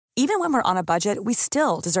Even when we're on a budget, we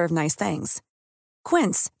still deserve nice things.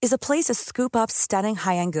 Quince is a place to scoop up stunning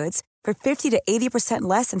high-end goods for 50 to 80%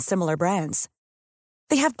 less than similar brands.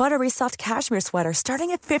 They have buttery soft cashmere sweaters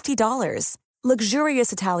starting at $50,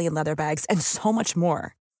 luxurious Italian leather bags, and so much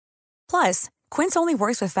more. Plus, Quince only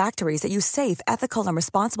works with factories that use safe, ethical, and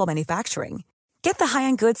responsible manufacturing. Get the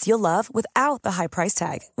high-end goods you'll love without the high price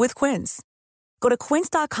tag with Quince. Go to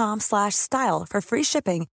quince.com/style for free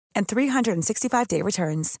shipping and 365-day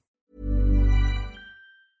returns.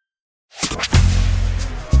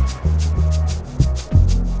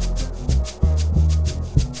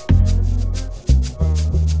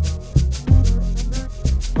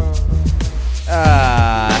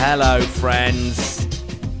 Hello, friends.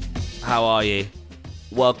 How are you?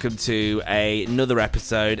 Welcome to another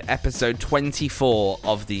episode 24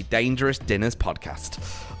 of the Dangerous Dinners podcast.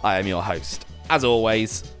 I am your host, as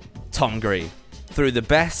always, Tom Green, through the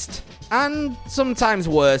best and sometimes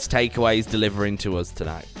worst takeaways delivering to us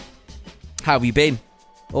tonight. How have you been?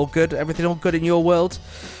 All good? Everything all good in your world?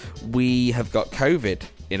 We have got COVID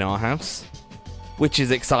in our house, which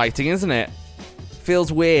is exciting, isn't it?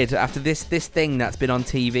 Feels weird after this thing that's been on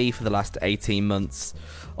TV for the last 18 months.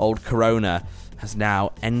 Old Corona has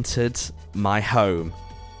now entered my home.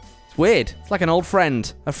 It's weird. It's like an old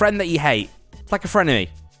friend. A friend that you hate. It's like a frenemy.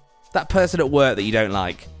 That person at work that you don't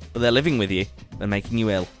like, but they're living with you and making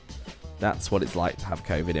you ill. That's what it's like to have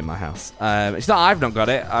COVID in my house. It's not. I've not got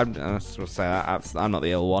it. I'm not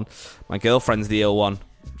the ill one. My girlfriend's the ill one.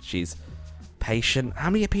 She's patient.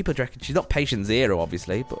 How many people do you reckon? She's not patient 0,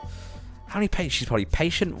 obviously, but how many patients? She's probably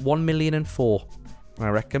patient 1,000,004, I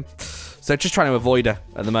reckon. So just trying to avoid her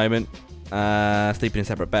at the moment. Sleeping in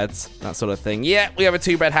separate beds, that sort of thing. Yeah, we have a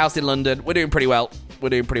 2-bed house in London. We're doing pretty well.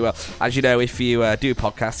 As you know, if you do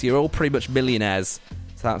podcasts, you're all pretty much millionaires.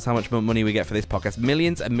 So that's how much money we get for this podcast.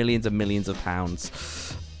 Millions and millions and millions of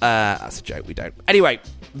pounds. That's a joke, we don't. Anyway,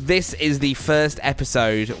 this is the first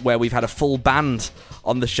episode where we've had a full band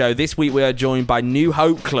on the show. This week we are joined by New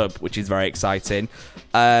Hope Club, which is very exciting.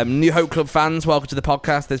 New Hope Club fans, welcome to the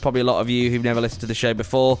podcast. There's probably a lot of you who've never listened to the show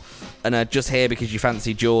before and are just here because you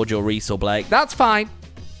fancy George or Reese or Blake. That's fine.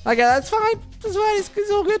 Okay, that's fine.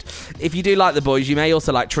 It's all good. If you do like the boys, you may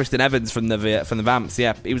also like Tristan Evans from the Vamps.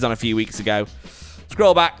 Yeah, he was on a few weeks ago.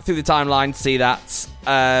 Scroll back through the timeline to see that.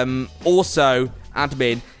 Also,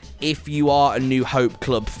 admin, if you are a New Hope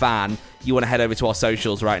Club fan, you want to head over to our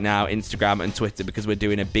socials right now, Instagram and Twitter, because we're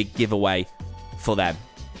doing a big giveaway for them.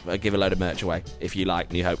 We'll give a load of merch away if you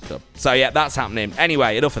like New Hope Club. So yeah, that's happening.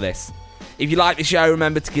 Anyway, enough of this. If you like the show,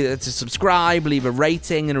 remember to subscribe, leave a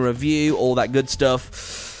rating and a review, all that good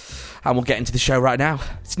stuff. And we'll get into the show right now.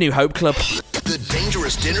 It's New Hope Club. The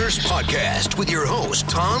Dangerous Dinners podcast with your host,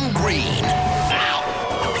 Tom Green.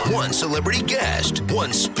 One celebrity guest,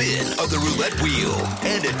 one spin of the roulette wheel,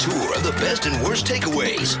 and a tour of the best and worst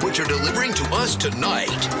takeaways, which are delivering to us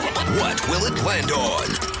tonight. What will it land on?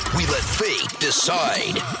 We let fate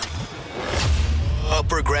decide. Up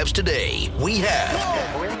for grabs today, we have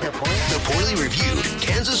the poorly reviewed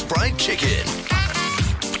Kansas Fried Chicken,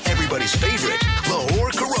 everybody's favorite Lahore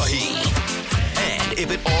Karahi, and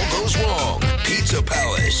if it all goes wrong, Pizza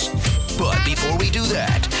Palace. But before we do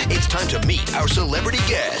that, it's time to meet our celebrity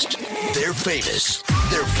guest. They're famous,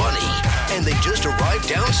 they're funny, and they just arrived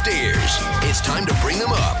downstairs. It's time to bring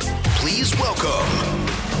them up. Please welcome...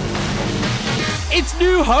 It's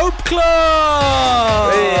New Hope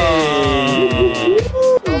Club! Hey.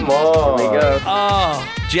 Come on. There we go. Oh,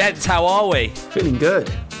 gents, how are we? Feeling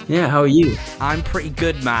good. Yeah, how are you? I'm pretty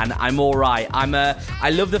good, man. I'm all right. I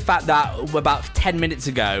love the fact that about 10 minutes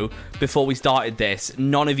ago, before we started this,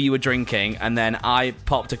 none of you were drinking, and then I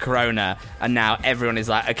popped a Corona, and now everyone is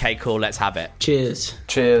like, okay, cool, let's have it. Cheers.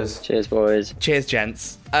 Cheers, boys. Cheers,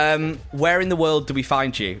 gents. Where in the world do we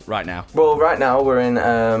find you right now? Well, right now we're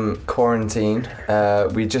in quarantine.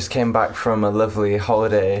 We just came back from a lovely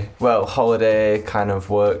holiday kind of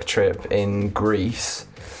work trip in Greece.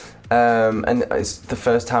 And it's the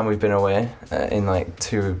first time we've been away in like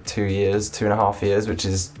 2.5 years, which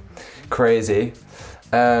is crazy.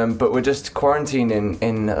 But we're just quarantining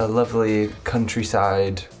in a lovely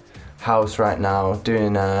countryside house right now,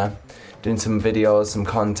 doing some videos, some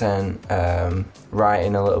content,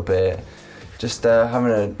 writing a little bit, just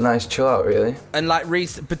having a nice chill out, really. And like,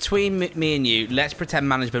 Reese, between me and you, let's pretend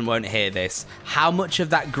management won't hear this. How much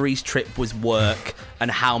of that Greece trip was work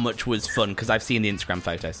and how much was fun? Because I've seen the Instagram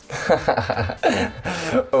photos.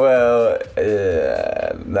 Well,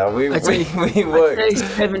 No, we I'd say worked.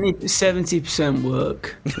 70%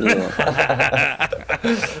 work. Yeah.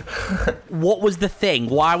 What was the thing?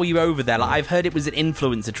 Why were you over there? Like, I've heard it was an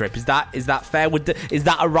influencer trip. Is that fair? Is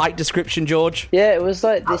that a right description, George? Yeah, it was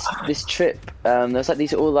like this trip. There was like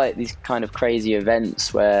these kind of crazy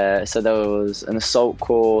events where there was an assault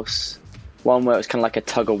course, one where it was kind of like a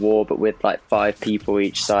tug of war, but with like 5 people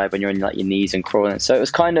each side when you're on like your knees and crawling. So it was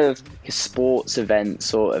kind of a sports event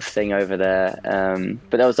sort of thing over there.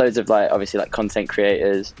 But there was loads of like obviously like content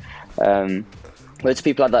creators. Loads of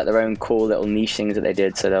people had like their own cool little niche things that they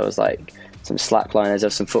did. So there was like some slackliners, there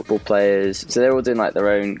was some football players. So they were all doing like their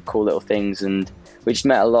own cool little things, and we just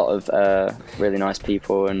met a lot of really nice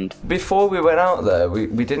people. And before we went out there,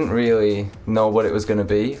 we didn't really know what it was going to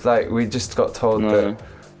be. Like, we just got told that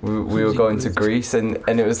we were going to Greece, and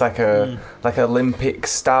it was like a Olympic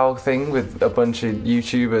style thing with a bunch of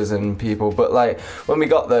YouTubers and people. But like, when we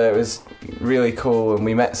got there, it was really cool, and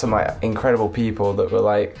we met some like incredible people that were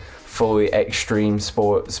like fully extreme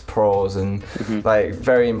sports pros and like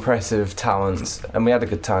very impressive talents, and we had a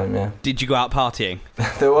good time. Yeah. Did you go out partying?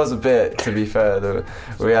 There was a bit, to be fair.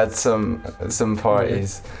 We had some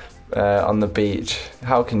parties. On the beach.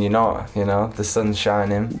 How can you not? You know, the sun's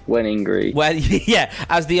shining. When in Greece. Well, yeah,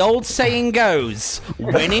 as the old saying goes,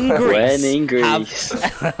 when in Greece. When in Greece.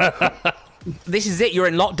 This is it. You're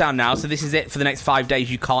in lockdown now, so this is it for the next 5 days.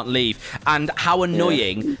 You can't leave. And how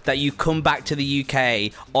annoying that you come back to the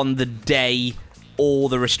UK on the day all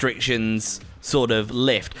the restrictions sort of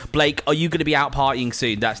lift. Blake, are you going to be out partying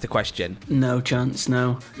soon? That's the question. No chance,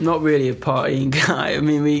 no. Not really a partying guy. I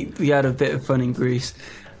mean, we had a bit of fun in Greece.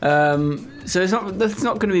 So that's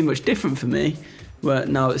not going to be much different for me. But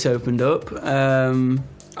now it's opened up. I'm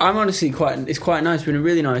honestly it's quite nice. We're in a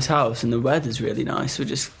really nice house, and the weather's really nice. We're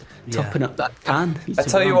just topping up that can. I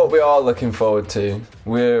tell you what, we are looking forward to.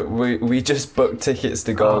 We just booked tickets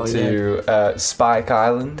to go to Spike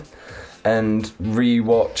Island and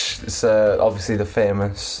re-watch obviously the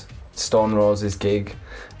famous Stone Roses gig.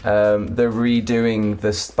 They're redoing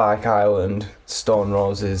the Spike Island Stone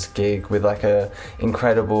Roses gig with like a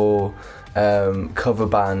incredible cover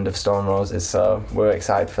band of Stone Roses, so we're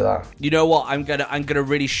excited for that. You know what? I'm gonna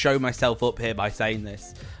really show myself up here by saying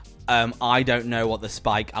this. I don't know what the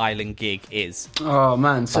Spike Island gig is. Oh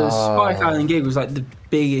man, so the Spike Island gig was like the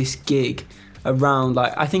biggest gig around,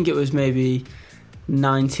 like I think it was maybe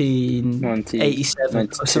 1987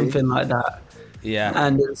 or something like that. Yeah.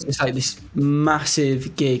 And it was just like this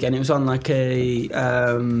massive gig, and it was on like a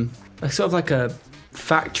sort of like a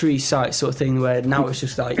factory site sort of thing, where now it's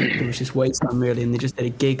just like it was just wasteland really, and they just did a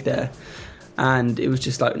gig there, and it was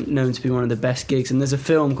just like known to be one of the best gigs. And there's a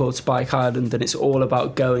film called Spike Island, and it's all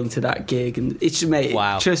about going to that gig, and it's just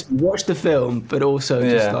watch the film, but also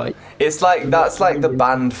just like it's like that's like the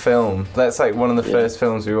band film. That's like one of the first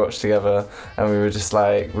films we watched together, and we were just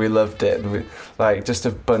like, we loved it. Like just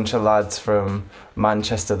a bunch of lads from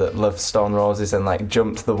Manchester that loved Stone Roses and like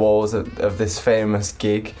jumped the walls of this famous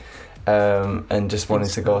gig. And just wanted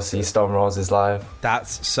to go see Stone Roses live.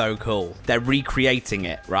 That's so cool. They're recreating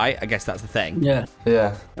it, right? I guess that's the thing. Yeah.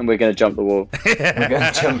 And we're going to jump the wall. We're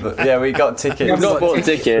going to jump we got tickets. We've not bought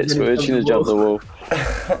tickets, but we're just going to jump the wall.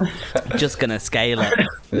 Just going to scale it.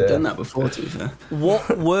 We've done that before, to be fair.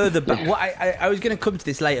 What were the... I was going to come to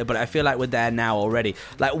this later, but I feel like we're there now already.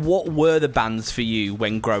 Like, what were the bands for you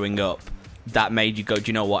when growing up that made you go, do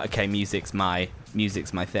you know what? Okay, music's my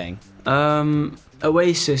thing.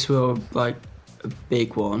 Oasis were like a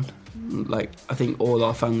big one. Like I think all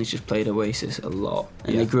our families just played Oasis a lot,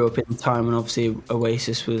 and they grew up in a time when obviously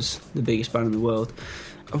Oasis was the biggest band in the world.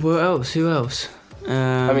 What else? Who else?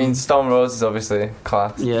 I mean, Stone Roses obviously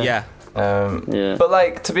class. Yeah. But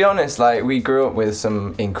like, to be honest, like we grew up with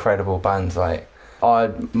some incredible bands. Like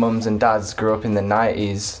our mums and dads grew up in the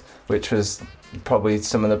 90s, which was probably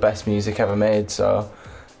some of the best music ever made. So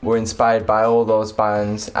we're inspired by all those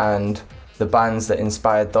bands and the bands that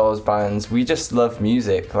inspired those bands. We just love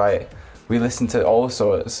music. Like we listen to all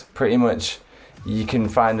sorts. Pretty much, you can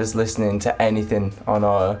find us listening to anything on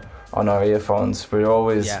our earphones. We're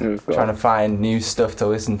always trying to find new stuff to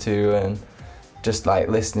listen to and just like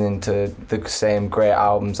listening to the same great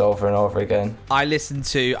albums over and over again.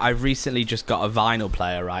 I've recently just got a vinyl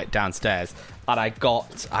player right downstairs,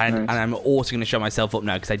 and I'm also going to show myself up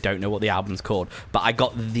now because I don't know what the album's called, but I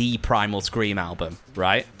got the Primal Scream album,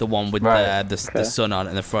 right? The one with the sun on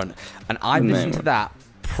in the front, and I've listened to that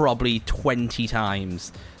probably 20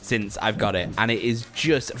 times since I've got it, and it is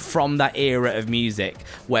just from that era of music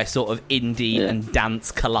where sort of indie and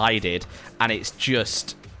dance collided, and it's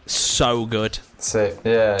just so good. Sick.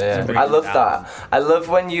 Yeah. I love that. I love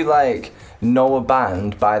when you like know a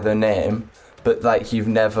band by their name, but like you've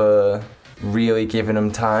never really given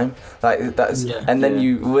them time. Like that's, and then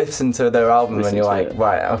you listen to their album and you're like,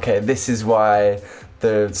 right, okay, this is why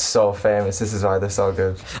they're so famous. This is why they're so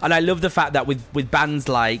good. And I love the fact that with bands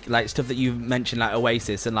like stuff that you've mentioned, like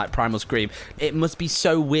Oasis and like Primal Scream, it must be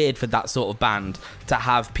so weird for that sort of band to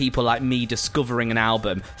have people like me discovering an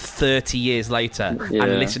album 30 years later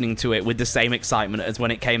and listening to it with the same excitement as when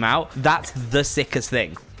it came out. That's the sickest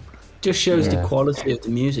thing. Just shows the quality of the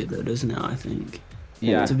music, though, doesn't it? I think.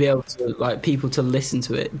 Yeah. To be able to, like, people to listen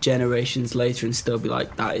to it generations later and still be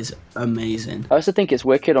like, that is amazing. I also think it's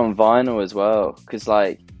wicked on vinyl as well, because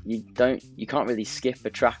like you can't really skip a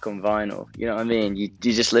track on vinyl. You know what I mean? You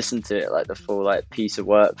just listen to it like the full like piece of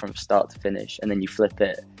work from start to finish, and then you flip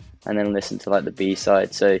it and then listen to like the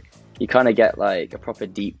B-side. So you kind of get like a proper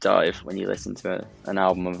deep dive when you listen to an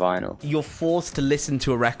album on vinyl. You're forced to listen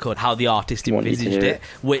to a record how the artist envisaged it,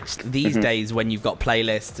 which these days, when you've got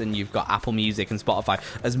playlists and you've got Apple Music and Spotify,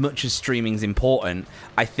 as much as streaming's important,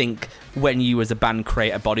 I think when you as a band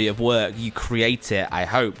create a body of work, you create it, I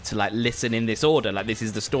hope, to like listen in this order. Like, this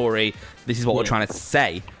is the story, this is what we're trying to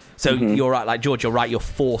say. So you're right, like George, you're right, you're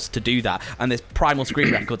forced to do that. And there's Primal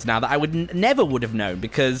Scream records now that I never would have known,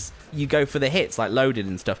 because you go for the hits like Loaded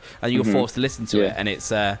and stuff, and you're forced to listen to it, and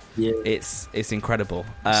it's incredible.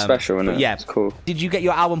 Special, isn't it? Yeah, it's cool. Did you get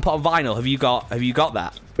your album put on vinyl? Have you got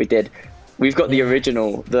that? We did. We've got the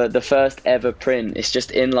original, the first ever print. It's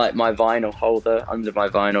just in like my vinyl holder under my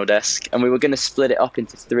vinyl desk, and we were going to split it up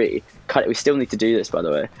into 3. Cut it. We still need to do this, by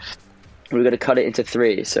the way. We were going to cut it into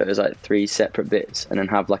 3, so it was like 3 separate bits, and then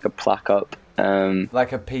have like a plaque up.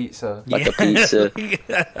 Like a pizza. Like a pizza.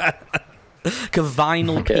 Like a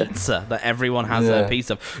vinyl pizza that everyone has a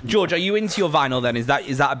piece of. George, are you into your vinyl then? Is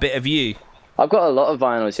that a bit of you? I've got a lot of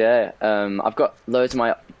vinyls, yeah. I've got loads of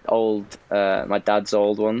my dad's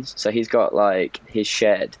old ones. So he's got like his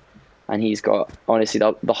shed, and he's got, honestly,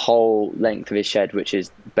 the whole length of his shed, which is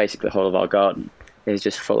basically the whole of our garden, is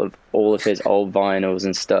just full of all of his old vinyls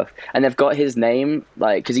and stuff. And they've got his name,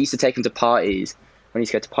 like, because he used to take them to parties, when he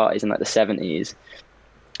used to go to parties in like the 70s.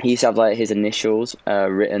 He used to have like his initials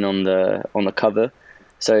written on the cover.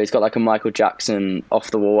 So he's got like a Michael Jackson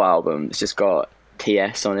Off the Wall album. It's just got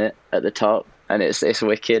TS on it at the top, and it's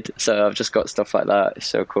wicked. So I've just got stuff like that. It's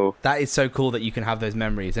so cool. That is so cool that you can have those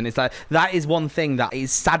memories. And it's like, that is one thing that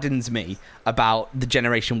saddens me about the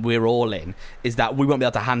generation we're all in, is that we won't be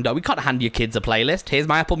able to we can't hand your kids a playlist. Here's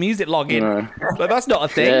my Apple Music login. No. But that's not a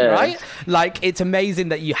thing, right? Like, it's amazing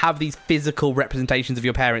that you have these physical representations of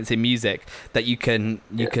your parents in music that you can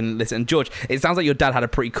listen. And George, it sounds like your dad had a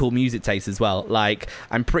pretty cool music taste as well. Like,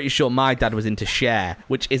 I'm pretty sure my dad was into Cher,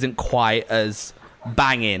 which isn't quite as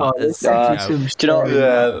banging as, do you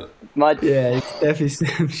know? It's definitely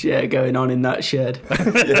some shit going on in that shed.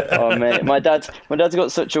 Oh mate, my dad's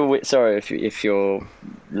got such a sorry if you're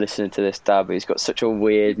listening to this, Dad, but he's got such a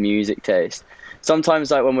weird music taste.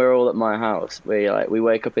 Sometimes, like when we're all at my house, we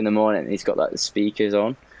wake up in the morning and he's got like the speakers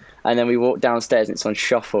on, and then we walk downstairs and it's on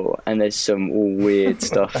shuffle, and there's some all weird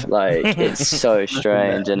stuff. Like, it's so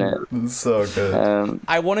strange, isn't it? It's so good.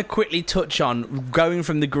 I want to quickly touch on going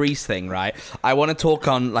from the Grease thing, right? I want to talk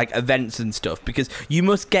on like events and stuff, because you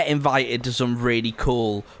must get invited to some really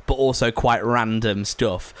cool but also quite random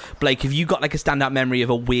stuff. Blake, have you got like a standout memory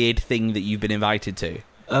of a weird thing that you've been invited to?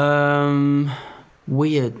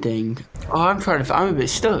 Weird thing. I'm a bit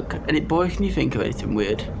stuck. Boy, can you think of anything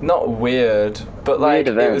weird? Not weird, but like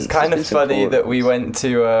weird it was kind of funny that we went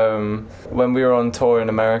to when we were on tour in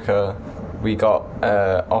America, we got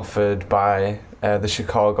offered by the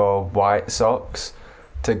Chicago White Sox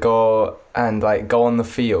to go and like go on the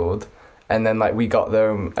field, and then like we got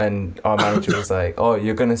there and our manager was like, "Oh,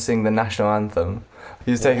 you're gonna sing the national anthem." He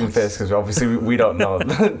was taking the piss because obviously we don't know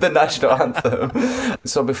the national anthem.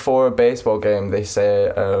 So before a baseball game, they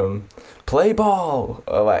say, "Play ball."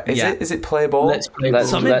 Or like, is it play ball? Let's play ball.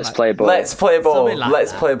 Let's play ball. Let's play ball. Like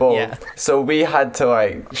let's that. play ball. Yeah. So we had to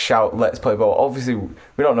like shout, "Let's play ball." Obviously, we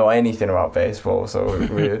don't know anything about baseball, so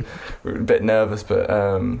we're a bit nervous. But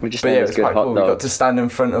we just it was good quite hot cool. We got dogs. to stand in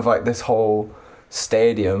front of like this whole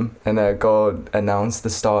stadium and go announce the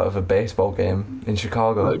start of a baseball game in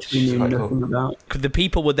Chicago. Which we knew Quite nothing cool. about. The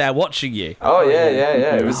people were there watching you. Oh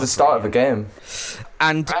yeah. It was the start of a game.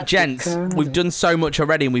 And gents, we've done so much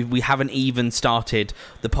already, and we haven't even started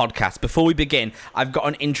the podcast. Before we begin, I've got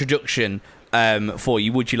an introduction for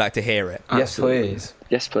you. Would you like to hear it? Yes, please.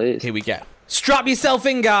 Yes, please. Here we go. Strap yourself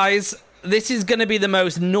in, guys. This is going to be the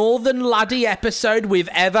most Northern Laddie episode we've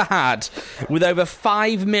ever had. With over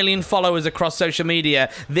 5 million followers across social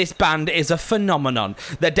media, this band is a phenomenon.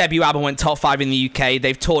 Their debut album went top 5 in the UK.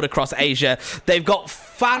 They've toured across Asia. They've got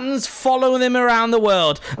fans following them around the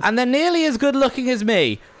world. And they're nearly as good looking as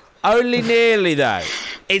me. Only nearly, though.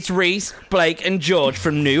 It's Reese, Blake and George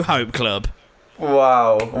from New Hope Club.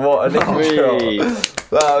 Wow, what an intro.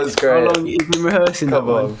 That was great. How long have you been rehearsing that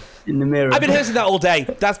one? In the mirror. I've been rehearsing that all day.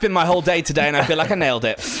 That's been my whole day today, and I feel like I nailed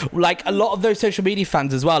it. Like, a lot of those social media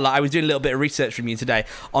fans as well, like, I was doing a little bit of research from you today,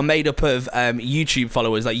 are made up of YouTube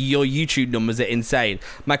followers. Like, your YouTube numbers are insane.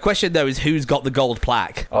 My question, though, is who's got the gold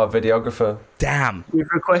plaque? Our videographer. Damn. We've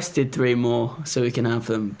requested 3 more so we can have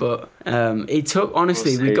them, but it took,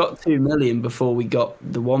 honestly, we got 2 million before we got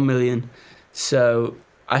the 1 million, so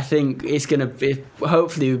I think it's going to be,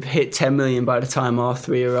 hopefully we hit 10 million by the time our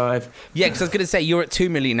 3 arrive. Yeah, because I was going to say, you're at 2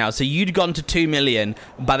 million now, so you'd gone to 2 million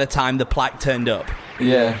by the time the plaque turned up.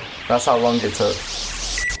 Yeah, that's how long it took.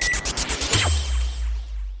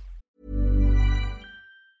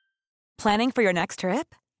 Planning for your next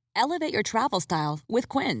trip? Elevate your travel style with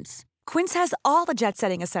Quince. Quince has all the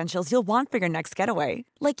jet-setting essentials you'll want for your next getaway,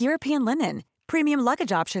 like European linen, premium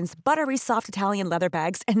luggage options, buttery soft Italian leather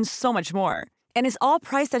bags, and so much more. And is all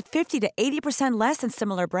priced at 50 to 80% less than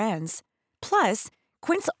similar brands. Plus,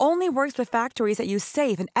 Quince only works with factories that use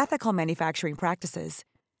safe and ethical manufacturing practices.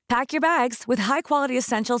 Pack your bags with high-quality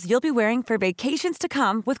essentials you'll be wearing for vacations to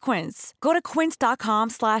come with Quince. Go to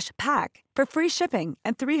quince.com/pack for free shipping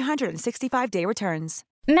and 365-day returns.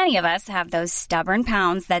 Many of us have those stubborn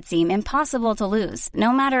pounds that seem impossible to lose,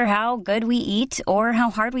 no matter how good we eat or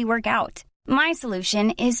how hard we work out. My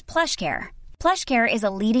solution is PlushCare. PlushCare is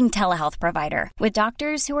a leading telehealth provider with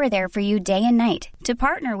doctors who are there for you day and night to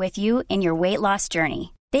partner with you in your weight loss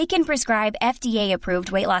journey. They can prescribe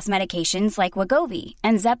FDA-approved weight loss medications like Wegovy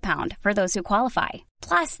and Zepbound for those who qualify.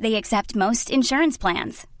 Plus, they accept most insurance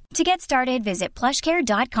plans. To get started, visit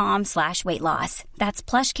plushcare.com/weightloss. That's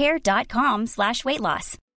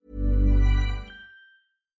plushcare.com/weightloss.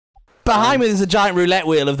 Behind me there's a giant roulette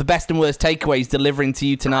wheel of the best and worst takeaways delivering to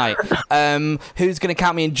you tonight. Who's going to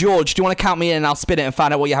count me in? George, do you want to count me in and I'll spin it and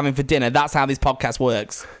find out what you're having for dinner? That's how this podcast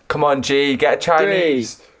works. Come on, G, get a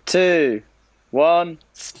Chinese. 3, 2, 1,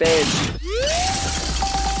 spin.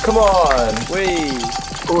 Come on. Whee.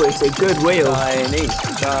 Oh, it's a good wheel. Chinese.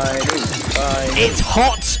 It's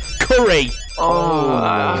hot curry.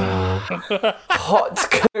 Hot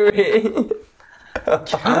curry.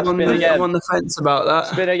 I'm on the fence about that.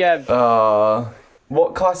 Spin again.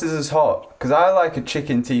 What classes as hot? Because I like a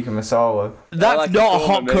chicken tikka masala. That's like not a a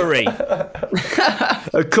hot korma, curry.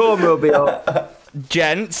 A korma will be hot.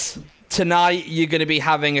 Gents, tonight you're going to be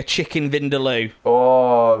having a chicken vindaloo.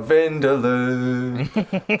 Oh, vindaloo.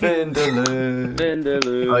 Vindaloo.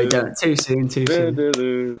 Vindaloo. Oh, you don't. Too soon.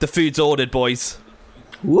 Vindaloo. The food's ordered, boys.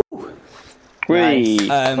 Woo. Whee.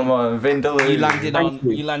 Come on, vindaloo.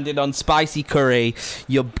 You landed on spicy curry.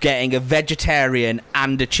 You're getting a vegetarian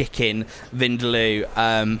and a chicken vindaloo.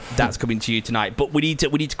 That's coming to you tonight. But we need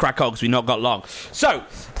to crack on because we've not got long. So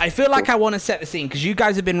I feel like I want to set the scene because you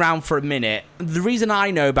guys have been around for a minute. The reason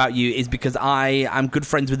I know about you is because I am good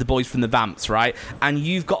friends with the boys from the Vamps, right? And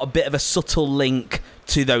you've got a bit of a subtle link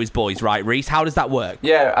to those boys, right, Reese? How does that work?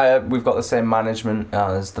 Yeah, we've got the same management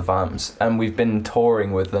as the Vamps, and we've been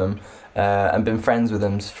touring with them. And been friends with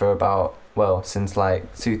them for since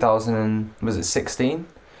like 2016.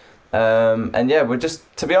 And yeah, we're just,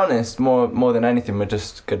 to be honest, more than anything, we're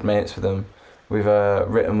just good mates with them. We've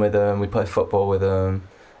written with them, we play football with them,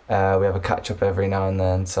 we have a catch up every now and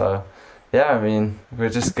then. So yeah, I mean, we're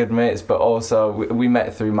just good mates, but also we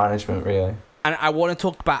met through management, really. And I want to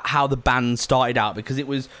talk about how the band started out, because it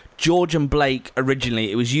was George and Blake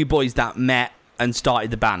originally. It was you boys that met and started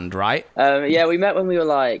the band, right? Yeah, we met when we were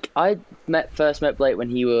like, first met Blake when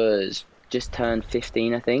he was just turned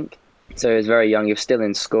 15, I think. So he was very young. He was still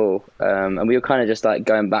in school, and we were kind of just like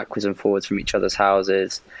going backwards and forwards from each other's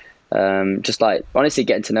houses, just like honestly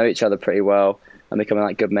getting to know each other pretty well and becoming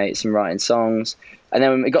like good mates and writing songs. And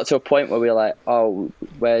then it got to a point where we were like, oh,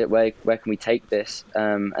 where can we take this?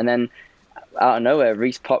 And then out of nowhere,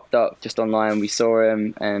 Reese popped up just online. We saw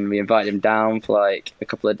him and we invited him down for like a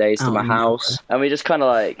couple of days to my house, and we just kind of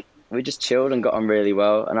like we just chilled and got on really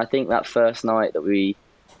well. And I think that first night the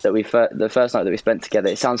first night that we spent together,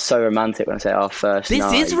 it sounds so romantic when I say our first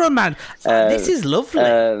night. This is romantic. This is lovely.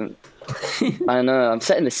 I know.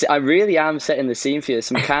 I really am setting the scene for you.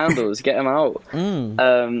 Some candles, get them out.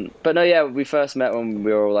 But no, yeah, we first met when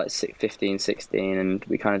we were all like 15, 16, and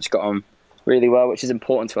we kind of just got on really well, which is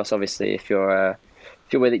important to us, obviously, if you're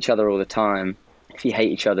with each other all the time. if you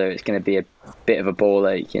hate each other, it's going to be a bit of a ball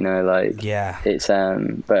ache, you know, like, Yeah. it's,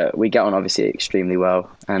 but we get on obviously extremely well.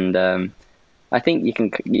 And, I think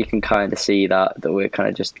you can kind of see that we're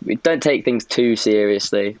kind of we don't take things too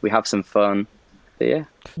seriously. We have some fun. But yeah.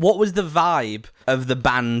 What was the vibe of the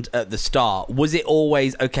band at the start? Was it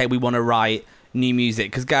always, okay, we want to write new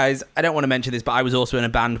music? Because, guys, I don't want to mention this, but I was also in a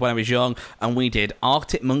band when I was young, and we did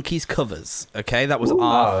Arctic Monkeys covers, okay? That was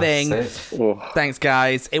our thing. Thanks,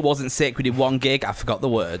 guys. It wasn't sick. We did one gig. I forgot the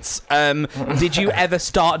words. Did you ever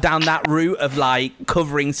start down that route of, like,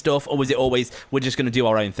 covering stuff, or was it always, we're just going to do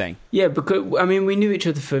our own thing? Yeah, because, I mean, we knew each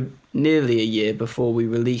other for nearly a year before we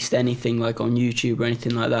released anything, like, on YouTube or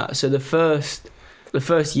anything like that. So the first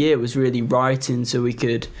year was really writing so we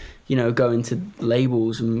could, you know, go into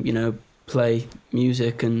labels and, you know, play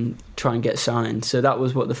music and try and get signed. So that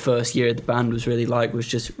was what the first year of the band was really like, was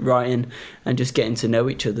just writing and just getting to know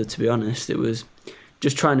each other, to be honest. It was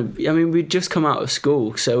just trying to, I mean, we'd just come out of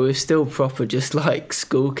school, so we were still proper just like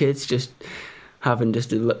school kids, just having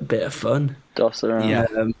just a bit of fun. Doss around. Yeah.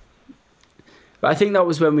 But I think that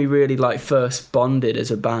was when we really like first bonded as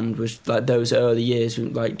a band, was like those early years,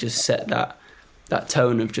 and like just set that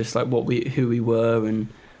tone of just like who we were, and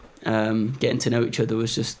getting to know each other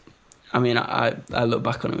was just, I mean, I look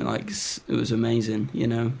back on it and like it was amazing, you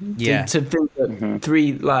know. Yeah. To think that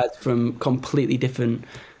three lads from completely different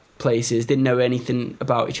places didn't know anything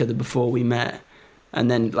about each other before we met,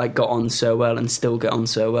 and then like got on so well and still get on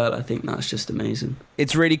so well. I think that's just amazing.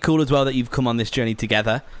 It's really cool as well that you've come on this journey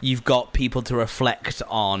together. You've got people to reflect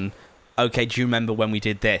on. Okay, do you remember when we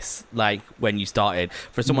did this? Like when you started.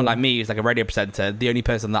 For someone like me who's like a radio presenter, the only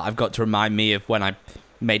person that I've got to remind me of when I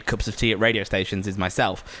made cups of tea at radio stations is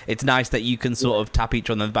myself. It's nice that you can sort of tap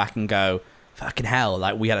each other on the back and go, fucking hell,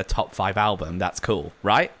 like we had a top 5 album. That's cool,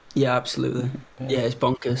 right? Yeah, absolutely. Yeah, it's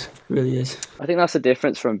bonkers. It really is. I think that's the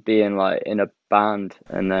difference from being like in a band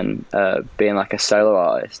and then being like a solo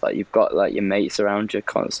artist. Like you've got like your mates around you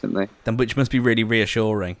constantly. Then which must be really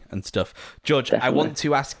reassuring and stuff. George, definitely. I want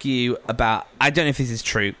to ask you about, I don't know if this is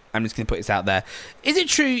true, I'm just going to put this out there. Is it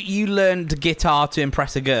true you learned guitar to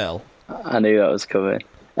impress a girl? I knew that was coming.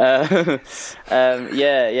 Yeah.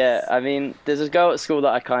 I mean, there's a girl at school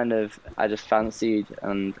that I just fancied,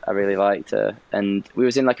 and I really liked her. And we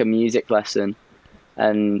was in like a music lesson,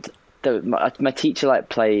 and my teacher like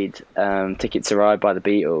played "Ticket to Ride" by the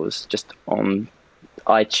Beatles just on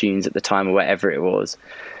iTunes at the time or whatever it was,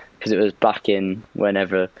 because it was back in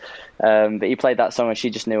whenever. But he played that song, and she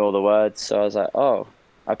just knew all the words. So I was like, oh,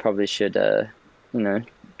 I probably should,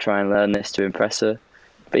 try and learn this to impress her.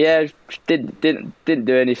 But yeah, didn't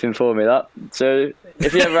do anything for me, that. So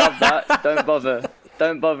if you ever have that, don't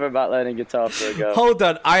bother about learning guitar for a girl. Hold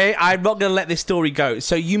on, I'm not gonna let this story go.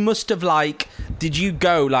 So you must have did you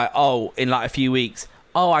go in a few weeks?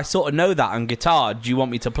 Oh, I sort of know that on guitar. Do you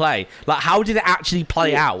want me to play? Like, how did it actually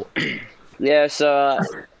play out? Yeah, so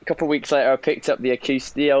a couple of weeks later, I picked up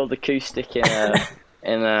the old acoustic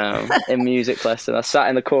in music lesson. I sat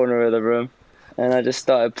in the corner of the room, and I just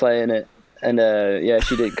started playing it. And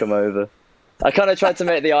she didn't come over. I kind of tried to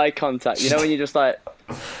make the eye contact, you know, when you just like...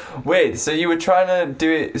 Wait, so you were trying to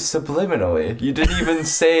do it subliminally? You didn't even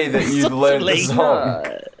say that you'd learned the song.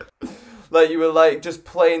 Like, you were like just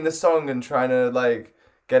playing the song and trying to like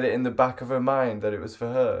get it in the back of her mind that it was for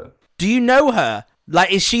her. Do you know her?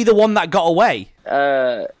 Like, is she the one that got away?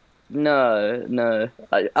 No.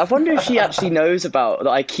 I wonder if she actually knows about that.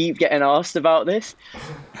 I keep getting asked about this.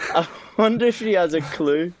 I wonder if she has a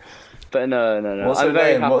clue. But no. What's her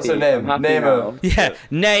name? What's her name? Name her. Yeah,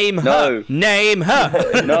 name her. No. Name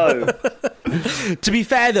her. No. To be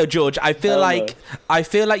fair though, George, I feel like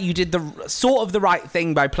you did the sort of the right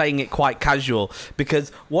thing by playing it quite casual, because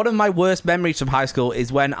one of my worst memories from high school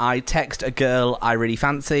is when I text a girl I really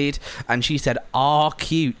fancied and she said, "Ah,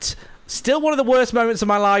 cute." Still one of the worst moments of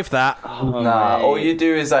my life, that. Oh, nah, mate. All you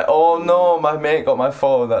do is like, oh no, my mate got my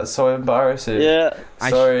phone. That's so embarrassing. Yeah.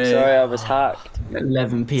 Sorry, I was hacked.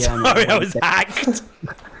 11 p.m. Sorry, I was hacked.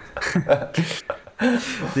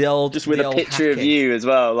 Just with a picture of you as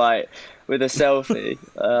well, like with a selfie.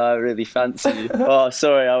 I really fancy you. Oh,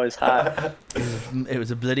 sorry, I was hacked. It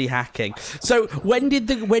was a bloody hacking. So when did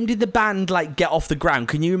the band like get off the ground?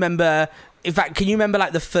 Can you remember? In fact, can you remember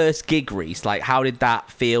like the first gig, Reese? Like, how did that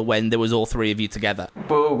feel when there was all three of you together?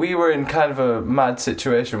 Well, we were in kind of a mad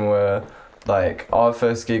situation where, like, our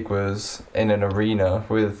first gig was in an arena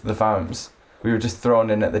with the Vamps. We were just thrown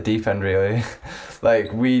in at the deep end, really.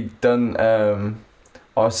 Like, we'd done,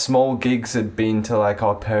 our small gigs had been to, like,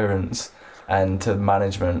 our parents and to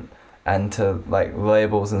management and to, like,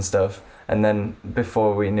 labels and stuff. And then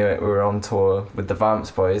before we knew it, we were on tour with the Vamps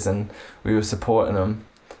boys and we were supporting them.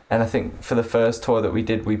 And I think for the first tour that we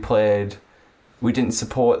did, we didn't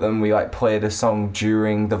support them. We like played a song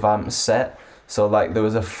during the Vamps set. So like there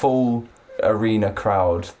was a full arena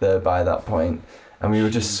crowd there by that point, and we were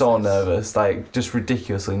just so nervous, like just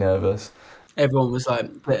ridiculously nervous. Everyone was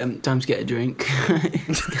like, time to get a drink.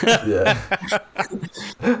 Yeah.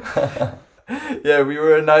 Yeah, we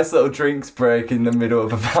were a nice little drinks break in the middle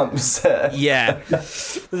of a Vamp set. Yeah.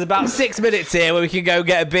 There's about 6 minutes here where we can go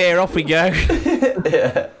get a beer. Off we go.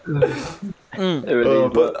 Yeah.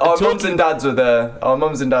 But our mums and dads were there.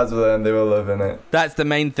 And they were loving it. That's the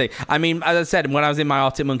main thing. I mean, as I said, when I was in my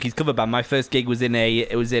Arctic Monkeys cover band, my first gig was in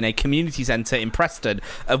a community centre in Preston,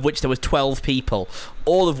 of which there was 12 people,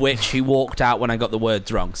 all of which who walked out when I got the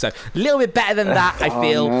words wrong. So a little bit better than that, I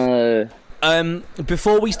feel. No.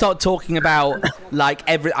 Before we start talking about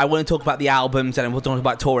I want to talk about the albums and we'll talk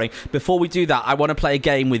about touring. Before we do that, I want to play a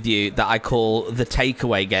game with you that I call the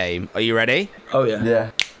takeaway game. Are you ready? Oh yeah. Yeah.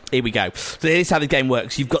 Here we go. So here's how the game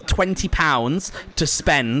works. You've got £20 to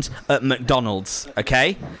spend at McDonald's,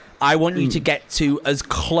 okay? I want you to get to as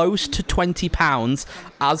close to £20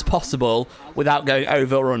 as possible without going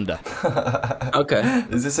over or under. Okay.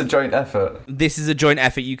 Is this a joint effort? This is a joint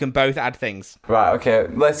effort. You can both add things. Right, okay.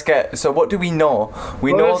 So what do we know?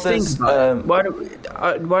 We know there's... why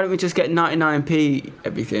don't we just get 99p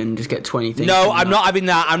everything, just get 20 things? No, I'm not having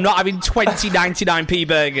that. I'm not having 20 99p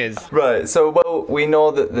burgers. Right, so we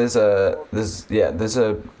know that there's a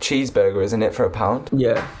cheeseburger, isn't it, for £1?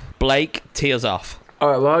 Yeah. Blake, tears off. All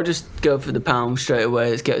right, well, I'll just go for the pound straight away.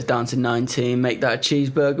 Let's get us down to 19. Make that a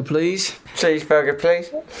cheeseburger, please. Cheeseburger,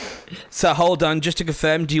 please. So hold on, just to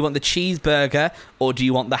confirm, do you want the cheeseburger or do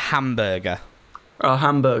you want the hamburger? Oh,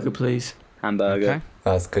 hamburger, please. Hamburger. Okay.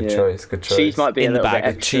 That's good choice. Good choice. Cheese might be In a the little bag.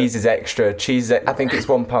 bit extra. Cheese is extra. I think it's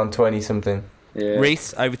 £1.20 something. Yeah.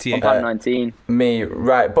 Reese, over to you. £1.19. Me,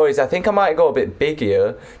 right, boys. I think I might go a bit big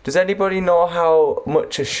here. Does anybody know how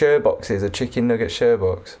much a ShareBox is? A chicken nugget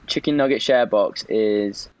ShareBox? Chicken nugget share box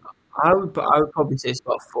is... I would probably say it's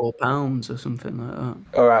about £4 or something like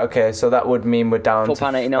that. All right, okay. So that would mean we're down to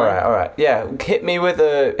 £4.89. All right. Yeah, hit me with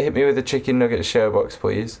a chicken nugget ShareBox,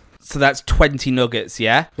 please. So that's 20 nuggets,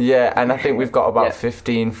 yeah? Yeah, and I think we've got about Yeah.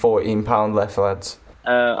 £14 left, lads.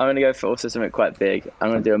 I'm going to go for also something quite big. I'm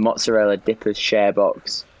going to do a mozzarella dippers share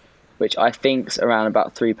box, which I think's around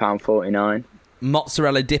about £3.49.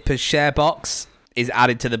 Mozzarella dippers share box is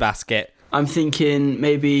added to the basket. I'm thinking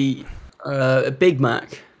maybe a Big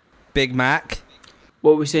Mac. Big Mac.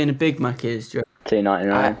 What we're saying a Big Mac is, Joe?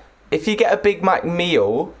 £2.99. If you get a Big Mac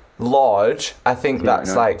meal, large, I think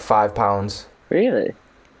that's like £5. Really?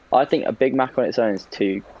 I think a Big Mac on its own is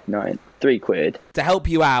 £3. To help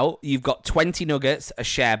you out, you've got 20 nuggets, a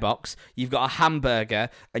share box, you've got a hamburger,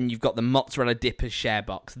 and you've got the mozzarella dippers share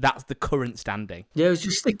box. That's the current standing. Yeah, let's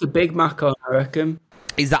just stick the Big Mac on, I reckon.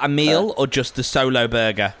 Is that a meal or just the solo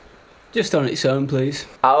burger? Just on its own, please.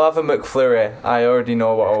 I'll have a McFlurry. I already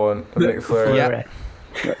know what I want. A McFlurry. Yeah.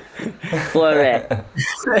 Flurry.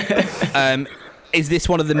 Is this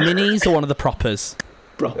one of the minis or one of the proppers?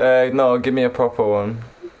 No, give me a proper one.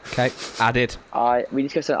 Okay, added. I'm going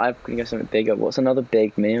to go something bigger. What's another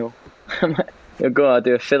big meal? Go on, I'll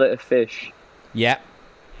do a fillet of fish. Yeah.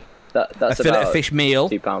 That's A fillet about of fish meal.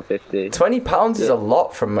 £2.50. £20 is a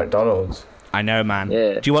lot from McDonald's. I know, man.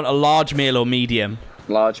 Yeah. Do you want a large meal or medium?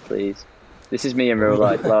 Large, please. This is me in real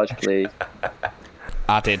life. Large, please.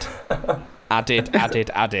 Added.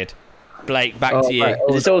 Added. Blake, back to you. Right.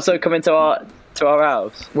 Is this also coming to our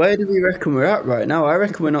house? Where do we reckon we're at right now? I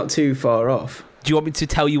reckon we're not too far off. Do you want me to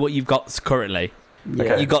tell you what you've got currently?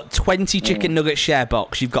 Yeah. You've got 20 chicken nugget share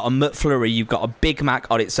box, you've got a McFlurry, you've got a Big Mac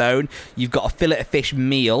on its own, you've got a fillet of fish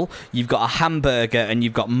meal, you've got a hamburger, and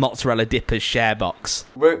you've got mozzarella dippers share box.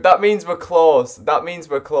 That means we're close.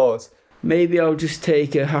 Maybe I'll just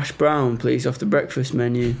take a hash brown, please, off the breakfast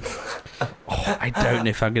menu. Oh, I don't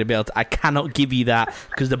know if I'm going to be able to. I cannot give you that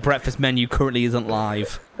because the breakfast menu currently isn't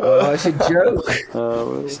live. Oh, it's a joke.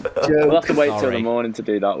 We'll have to wait till Sorry. the morning to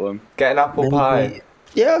do that one. Get an apple pie.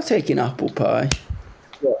 Yeah, I'll take an apple pie.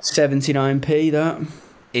 79p, that.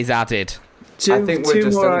 Is added. I think we're two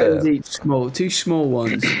just more under. items each, two small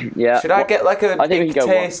ones. Yeah. Should I get like a I think we big can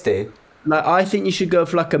go one. tasty? Like, I think you should go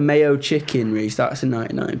for like a mayo chicken, Reese. That's a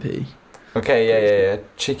 99p. Okay, yeah.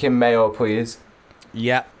 Chicken mayo, please.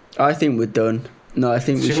 Yeah. I think we're done. No, I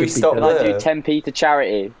think we Should should we be stop done. there? Can I do 10p to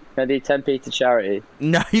charity? Can I do 10p to charity?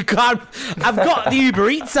 No, you can't. I've got the Uber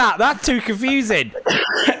Eats app. That's too confusing.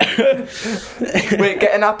 Wait,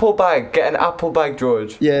 get an apple bag. Get an apple bag,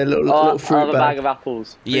 George. Yeah, little I'll fruit have a bag bag. of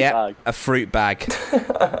apples. Fruit Yeah, bag. a fruit bag.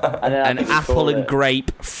 And then I An think we apple call and it.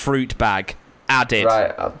 grape fruit bag. Added.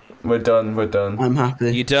 Right, we're done. I'm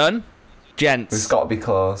happy. You done? Gents, It's got to be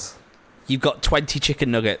close. you've got 20 chicken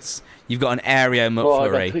nuggets. You've got an Aereo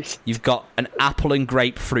McFlurry. please. You've got an apple and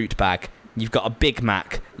grapefruit bag. You've got a Big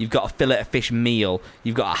Mac. You've got a fillet of fish meal.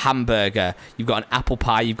 You've got a hamburger. You've got an apple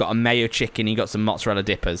pie. You've got a mayo chicken. You've got some mozzarella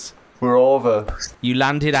dippers. We're over. You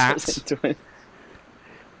landed at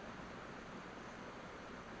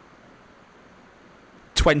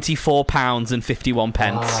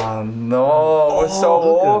 £24.51. Oh, no. We're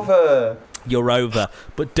so over. You're over.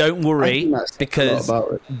 But don't worry, think that's because a lot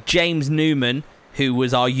about James Newman, who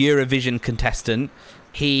was our Eurovision contestant,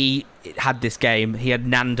 he had this game. He had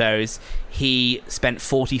Nando's. He spent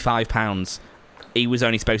 £45. He was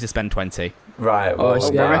only supposed to spend 20. Right. Oh, Well,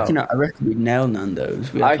 see, wow. I reckon we'd nail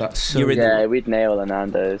Nando's. We'd have that so You're in good. Yeah, we'd nail the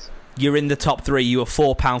Nando's. You're in the top 3. You were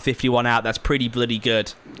 £4.51 out. That's pretty bloody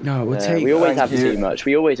good. No, we'll take. We always Thank have you. too much.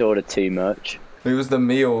 We always order too much. It was the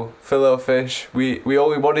meal. Fillet of fish. We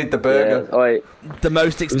only wanted the burger. Yeah. Oi, The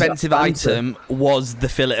most expensive Fanta? item was the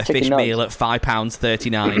fillet of Chicken fish nuggets. meal at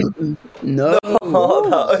 £5.39. No. Oh,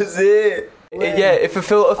 that was it. Yeah, if a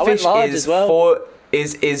fillet of I went fish large is as well.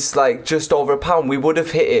 is like just over £1, we would have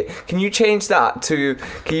hit it. Can you change that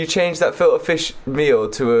fillet of fish meal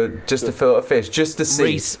to just a fillet of fish, just to see,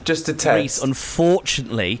 Reese, just to test? Reese,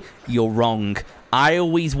 unfortunately, you're wrong. I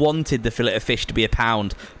always wanted the fillet of fish to be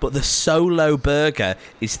 £1, but the solo burger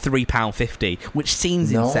is £3.50, which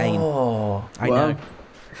seems insane. I Wow. know.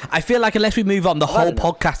 I feel like unless we move on, the whole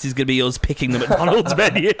podcast is going to be us picking the McDonald's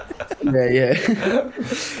menu. Yeah.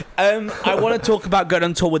 I want to talk about going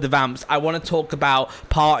on tour with the Vamps. I want to talk about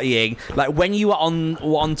partying. Like, when you were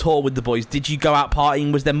on tour with the boys, did you go out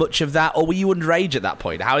partying? Was there much of that? Or were you underage at that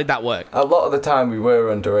point? How did that work? A lot of the time we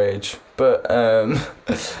were underage, but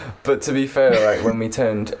to be fair, like when we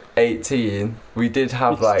turned 18, we did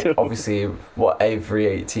have like obviously what every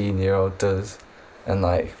 18-year-old does, and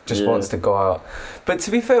like just wants to go out. But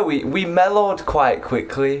to be fair, we mellowed quite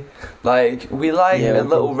quickly. Like we like a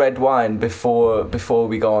little red wine before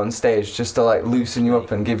we go on stage, just to like loosen you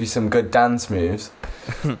up and give you some good dance moves.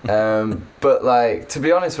 But like, to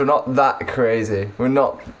be honest, we're not that crazy.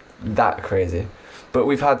 But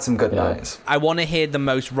we've had some good nights. I want to hear the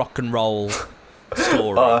most rock and roll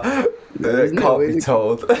story. It can't be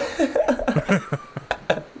told.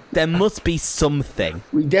 There must be something.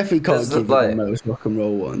 We definitely can't There's, give like- you the most rock and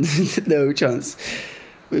roll ones. No chance.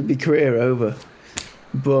 We'd be career over.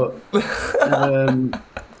 But so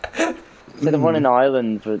the one in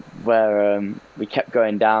Ireland where we kept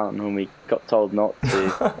going down when we got told not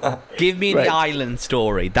to. Give me Right. the island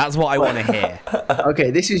story. That's what I want to hear.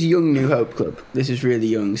 okay, this is Young New Hope Club. This is really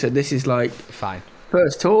young. So this is like Fine.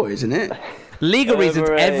 first tour, isn't it? Legal reasons,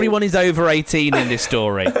 Over 18. everyone is over 18 in this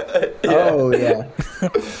story. Oh yeah.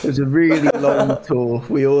 It was a really long tour.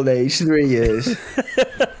 We all aged 3 years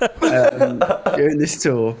during this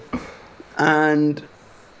tour, and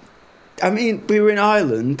I mean we were in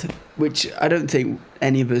Ireland, which I don't think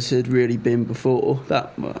any of us had really been before.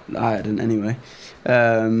 I hadn't anyway,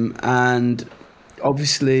 and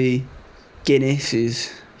obviously Guinness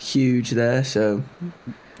is huge there, so we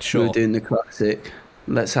Sure. were doing the classic.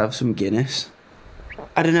 Let's have some Guinness.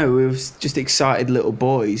 I don't know, we were just excited little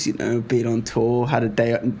boys, you know, being on tour, had a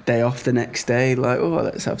day off the next day, like, oh,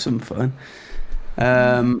 let's have some fun.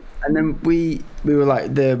 And then we were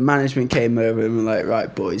like, the management came over and were like,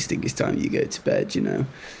 right, boys, think it's time you go to bed, you know.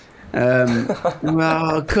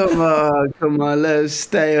 Well, come on, let's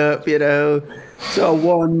stay up, you know. It's our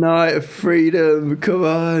one night of freedom, come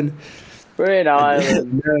on. We're in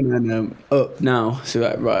Ireland. No, up now. So,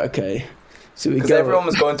 right, okay. So we Because go. everyone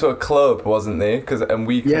was going to a club, wasn't they?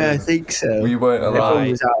 Yeah, I think so. we weren't allowed.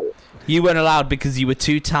 Everyone was out. You weren't allowed because you were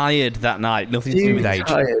too tired that night. Nothing to do with age.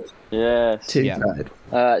 Tired. Yes. Too Yeah.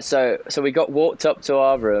 tired. So we got walked up to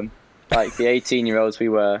our room, like the 18-year-olds we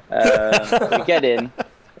were. We get in.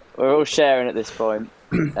 We're all sharing at this point.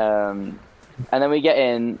 And then we get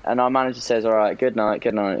in, and our manager says, all right, good night.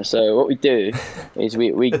 So what we do is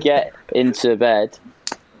we get into bed,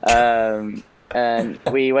 and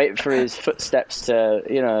we wait for his footsteps to,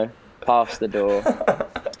 you know, pass the door.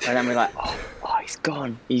 And then we're like, oh, he's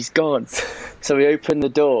gone. So we open the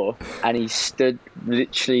door, and he stood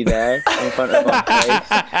literally there in front of our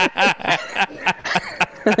face.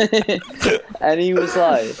 And he was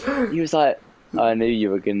like, I knew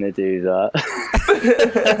you were gonna do that.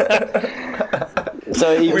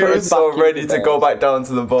 So he We put were us so back in ready the to go bed. back down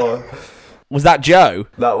to the bar. Was that Joe?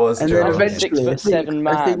 That was And Joe. then Oh, eventually, 6'7"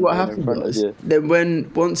 I think what man happened in front of was, you. then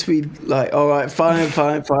once we like, all right, fine,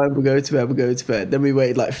 we'll go to bed. Then we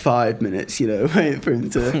waited like 5 minutes, you know, waiting for him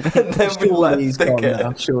to. And then we left Surely he's gone again.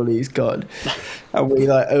 now. Surely he's gone. And we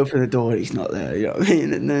like open the door, and he's not there. You know what I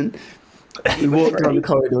mean? And then We walked down the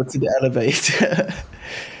corridor to the elevator.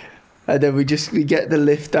 And then we get the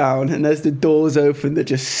lift down, and as the doors open, they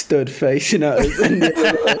just stood facing at us. And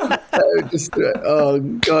oh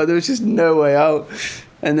god, there was just no way out.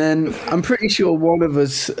 And then I'm pretty sure one of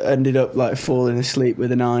us ended up like falling asleep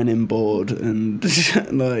with an ironing board, and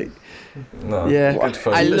like, yeah.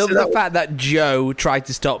 I love the fact that Joe tried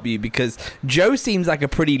to stop you, because Joe seems like a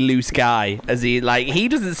pretty loose guy. He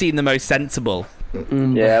doesn't seem the most sensible.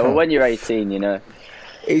 Yeah, well, when you're 18, you know,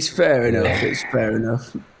 it's fair enough. Yeah. It's fair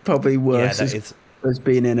enough. Probably worse as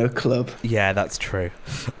being in a club. Yeah, that's true.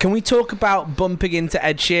 Can we talk about bumping into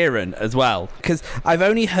Ed Sheeran as well? Because I've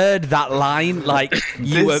only heard that line, like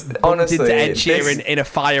you were bumped into Ed Sheeran in a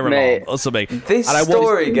fire alarm or something. This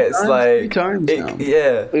story gets like,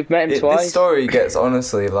 yeah, we've met him twice. This story gets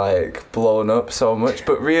honestly like blown up so much,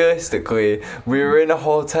 but realistically, we were in a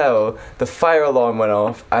hotel, the fire alarm went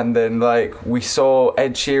off, and then like we saw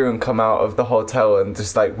Ed Sheeran come out of the hotel and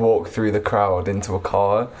just like walk through the crowd into a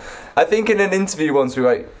car. I think in an interview once we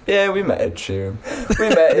were like, yeah, we met Ed Sheeran. We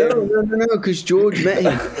met him. No, because George met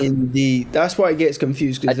him in the... That's why it gets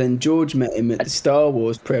confused, because then George met him at the Star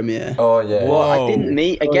Wars premiere. Oh, yeah. Well, I didn't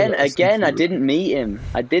meet... I didn't meet him.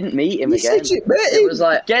 I didn't meet him again. You said you met him. It was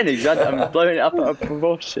like, again, I'm blowing it up out of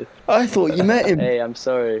proportion. I thought you met him. Hey, I'm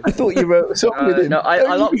sorry. I thought you wrote a song with him. No,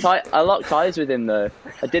 I locked eyes with him, though.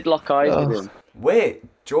 I did lock eyes with him. Wait,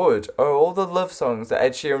 George, are all the love songs that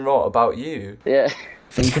Ed Sheeran wrote about you? Yeah.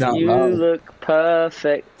 Thinking out you loud. look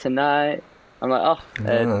perfect tonight. I'm like,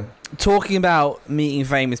 Ed. Talking about meeting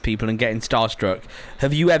famous people and getting starstruck,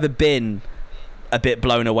 have you ever been a bit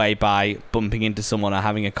blown away by bumping into someone or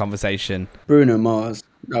having a conversation? Bruno Mars.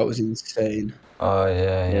 That was insane. Oh,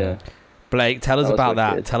 yeah. Blake, tell us about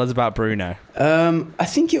that. Tell us about Bruno. I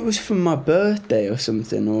think it was for my birthday or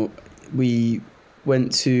something, or we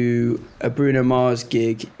went to a Bruno Mars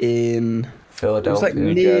gig in... Philadelphia. It was like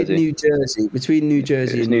near New Jersey, between New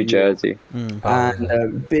Jersey and New Jersey.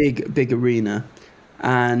 And big arena.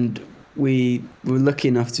 And we were lucky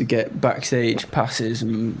enough to get backstage passes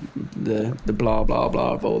and the blah, blah,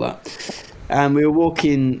 blah of all that. And we were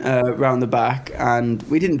walking around the back, and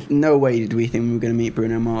we didn't, no way did we think we were going to meet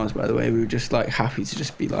Bruno Mars, by the way. We were just like happy to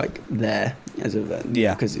just be like there as a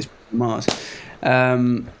because it's Mars.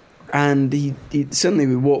 And he suddenly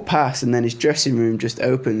we walked past, and then his dressing room just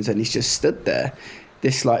opens, and he's just stood there.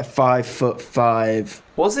 This like 5'5".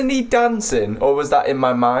 Wasn't he dancing, or was that in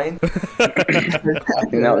my mind? I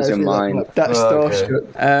think that was in mine. That's starstruck.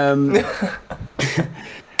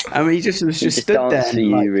 I mean, he just stood there,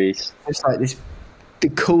 and, just like the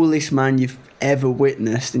coolest man you've ever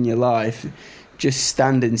witnessed in your life, just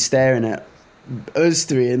standing staring at us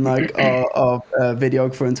three and like our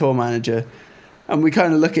videographer and tour manager. And we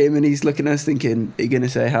kind of look at him, and he's looking at us thinking, are you going to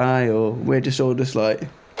say hi? Or we're just all just like...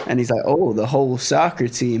 And he's like, oh, the whole soccer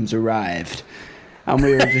team's arrived. And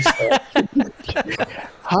we were just like,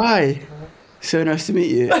 hi, so nice to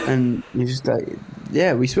meet you. And he's just like,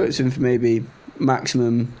 yeah, we spoke to him for maybe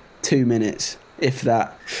maximum 2 minutes, if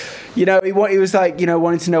that. You know, he was like, you know,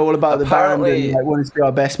 wanting to know all about the band and like, wanted to be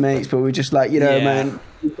our best mates, but we're just like, you know, man,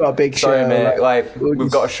 we've got a big show. Sorry, mate, like we've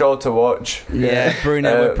got a show to watch. Yeah,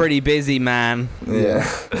 Bruno, we're pretty busy, man. Yeah.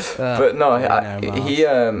 But no, he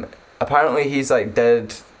apparently he's like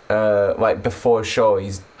dead, like before a show,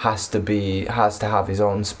 has to have his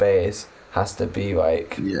own space, has to be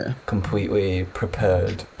like completely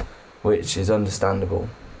prepared, which is understandable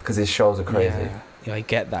because his shows are crazy. Yeah, I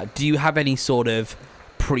get that. Do you have any sort of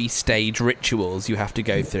pre-stage rituals you have to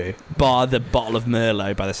go through, bar the bottle of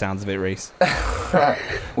Merlot by the sounds of it, Reese?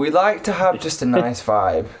 We like to have just a nice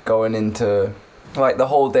vibe going into, like, the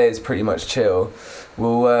whole day is pretty much chill.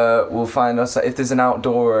 We'll find us, if there's an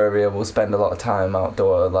outdoor area, we'll spend a lot of time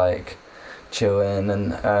outdoor, like chilling,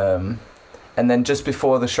 and then just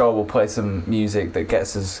before the show we'll play some music that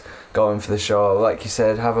gets us going for the show, like you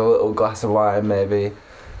said, have a little glass of wine maybe.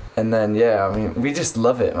 And then, I mean, we just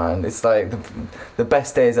love it, man. It's like the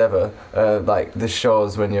best days ever. Like the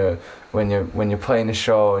shows when you're playing a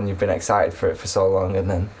show and you've been excited for it for so long, and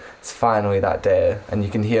then it's finally that day, and you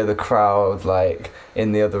can hear the crowd like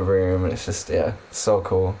in the other room, and it's just so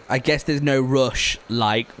cool. I guess there's no rush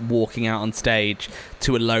like walking out on stage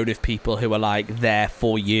to a load of people who are like there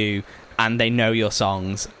for you and they know your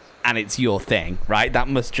songs and it's your thing, right? That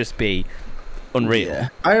must just be unreal. Yeah.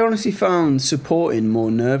 I honestly found supporting more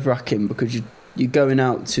nerve-wracking because you're going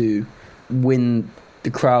out to win the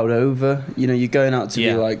crowd over. You know, you're going out to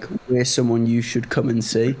be like, we're someone you should come and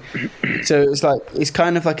see. So it's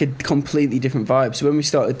kind of like a completely different vibe. So when we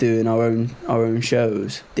started doing our own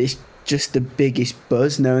shows, it's just the biggest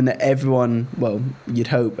buzz, knowing that everyone, well, you'd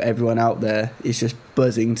hope everyone out there is just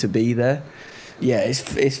buzzing to be there. Yeah,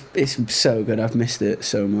 it's so good. I've missed it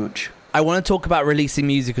so much. I want to talk about releasing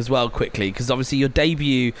music as well quickly, because obviously your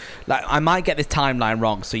debut, like, I might get this timeline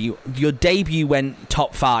wrong, so your debut went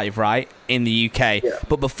top 5, right, in the UK, yeah.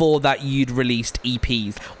 But before that you'd released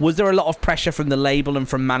EPs. Was there a lot of pressure from the label and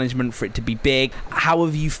from management for it to be big? How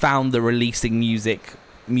have you found the releasing music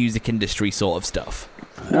industry sort of stuff?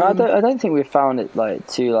 No, I don't think we've found it like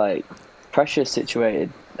too like pressure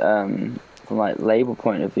situated from like label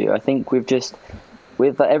point of view. I think we've just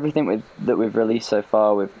with like, everything that we've released so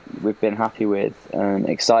far, we've been happy with and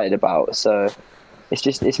excited about. So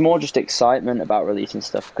it's more just excitement about releasing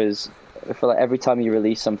stuff, because I feel like every time you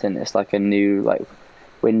release something, it's like a new like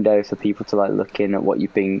window for people to like look in at what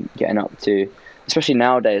you've been getting up to. Especially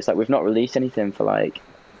nowadays, like we've not released anything for like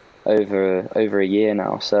over a year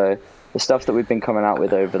now. So the stuff that we've been coming out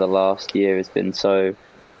with over the last year has been so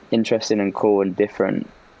interesting and cool and different.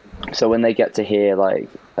 So when they get to hear like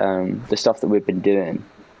the stuff that we've been doing,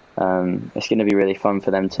 it's going to be really fun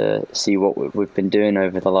for them to see what we've been doing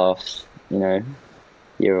over the last, year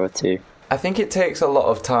or two. I think it takes a lot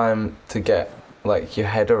of time to get like your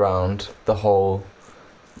head around the whole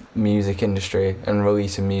music industry and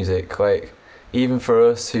releasing music. Like even for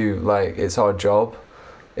us who like it's our job,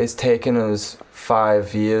 it's taken us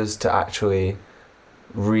 5 years to actually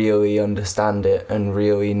really understand it and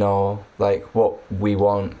really know like what we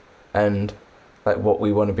want and like what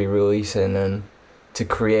we want to be releasing, and to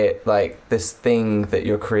create like this thing that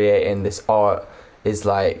you're creating, this art is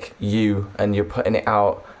like you, and you're putting it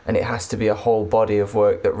out, and it has to be a whole body of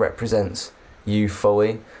work that represents you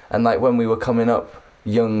fully. And like when we were coming up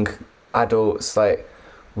young adults, like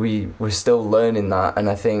we were still learning that, and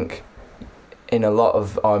I think in a lot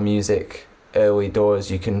of our music early doors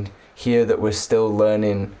you can hear that we're still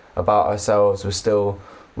learning about ourselves, we're still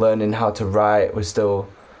learning how to write, we're still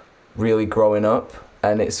really growing up,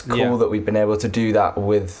 and it's cool that we've been able to do that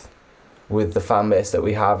with the fan base that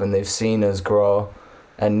we have, and they've seen us grow.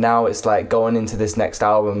 And now it's like going into this next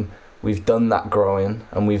album, we've done that growing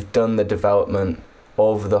and we've done the development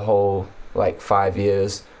over the whole like 5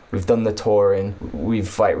 years. We've done the touring,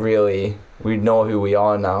 we've like really, we know who we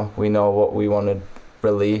are now, we know what we want to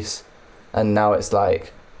release, and now it's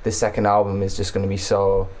like the second album is just going to be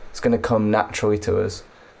it's going to come naturally to us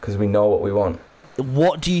because we know what we want.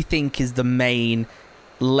 What do you think is the main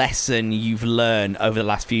lesson you've learned over the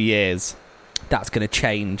last few years that's going to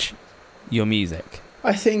change your music?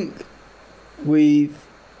 I think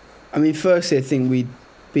firstly, I think we'd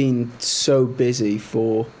been so busy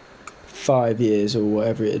for 5 years or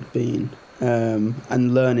whatever it had been,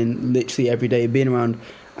 and learning literally every day, being around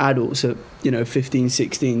adults at 15,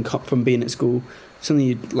 16 from being at school,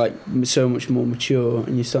 suddenly you're like so much more mature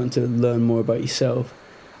and you're starting to learn more about yourself.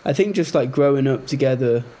 I think just like growing up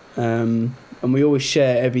together, and we always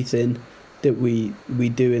share everything that we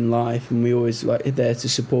do in life, and we always like there to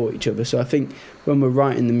support each other. So I think when we're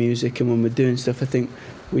writing the music and when we're doing stuff, I think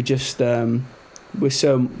we just we're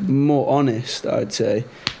so more honest, I'd say.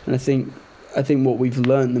 And I think what we've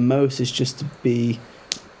learned the most is just to be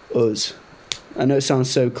us. I know it sounds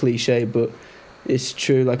so cliche, but it's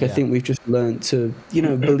true. Like I think we've just learned to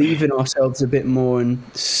believe in ourselves a bit more and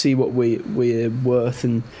see what we're worth,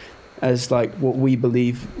 and as like what we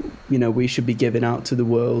believe we should be giving out to the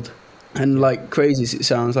world. And like crazy as it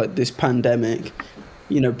sounds, like this pandemic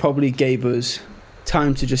probably gave us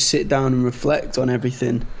time to just sit down and reflect on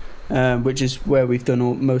everything, which is where we've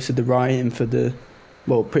done most of the writing for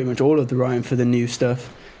pretty much all of the writing for the new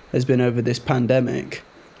stuff has been over this pandemic.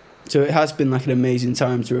 So it has been like an amazing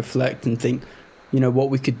time to reflect and think what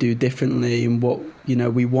we could do differently and what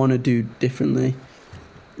we want to do differently.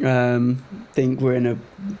 Think we're in a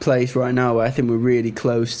place right now where I think we're really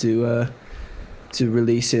close to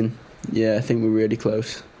releasing. Yeah, I think we're really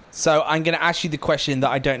close. So I'm going to ask you the question that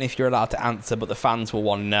I don't know if you're allowed to answer, but the fans will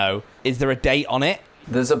want to know. Is there a date on it?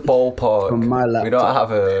 There's a ballpark. From my laptop.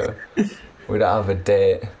 We don't have a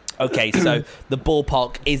date. Okay, so the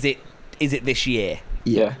ballpark, is it this year?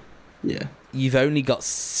 Yeah. You've only got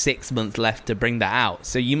 6 months left to bring that out,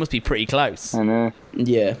 so you must be pretty close. I know.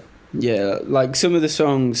 Yeah. Like some of the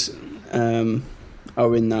songs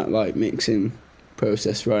are in that like mixing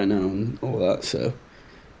process right now and all that. So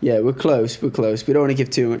yeah, we're close. We don't want to give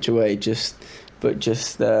too much away. But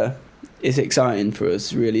it's exciting for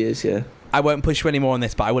us. It really is. Yeah. I won't push you any more on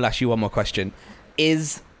this, but I will ask you one more question.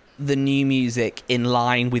 Is the new music in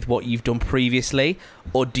line with what you've done previously,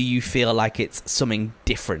 or do you feel like it's something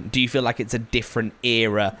different? Do you feel like it's a different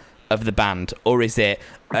era of the band, or is it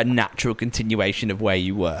a natural continuation of where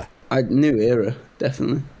you were? New era,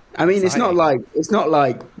 definitely. I mean, it's not like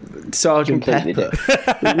Sergeant Completely Pepper.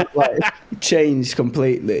 It's not like changed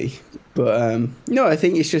completely. But no, I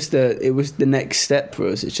think it's just it was the next step for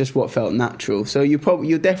us. It's just what felt natural. So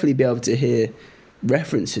you'll definitely be able to hear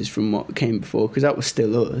references from what came before, because that was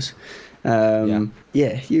still us. You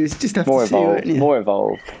just have more to see evolved, it. Yeah.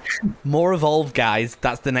 More evolved, guys.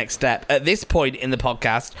 That's the next step. At this point in the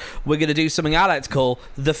podcast, we're going to do something I like to call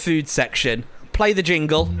the food section. Play the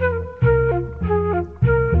jingle.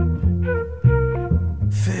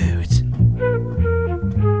 Food.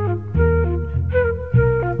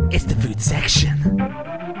 It's the food section.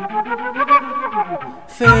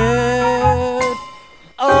 Food.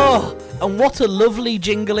 Oh, and what a lovely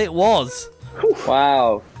jingle it was.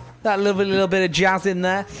 Wow. That lovely little bit of jazz in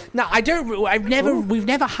there. Now, we've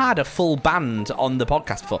never had a full band on the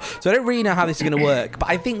podcast before, so I don't really know how this is going to work. But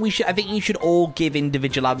I think you should all give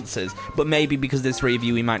individual answers. But maybe because there's 3 of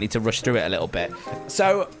you, we might need to rush through it a little bit.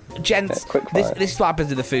 So, gents, this is what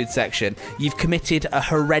happens in the food section. You've committed a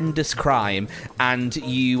horrendous crime, and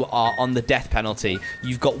you are on the death penalty.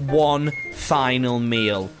 You've got one final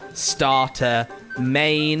meal: starter,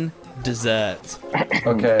 main, dessert.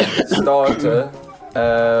 Okay, starter.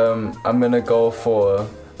 I'm gonna go for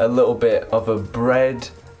a little bit of a bread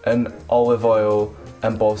and olive oil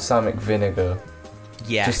and balsamic vinegar.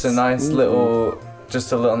 Yes. Just a nice little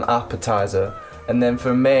appetizer. And then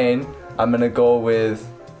for main, I'm gonna go with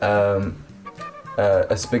a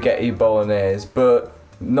spaghetti bolognese, but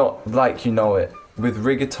not like you know it, with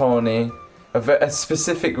rigatoni, a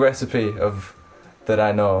specific recipe that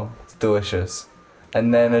I know. It's delicious.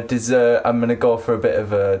 And then a dessert, I'm gonna go for a bit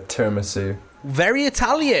of a tiramisu. Very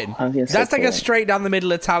Italian. That's like a straight down the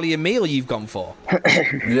middle Italian meal you've gone for.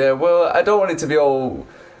 Yeah, well, I don't want it to be all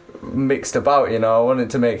mixed about, you know. I want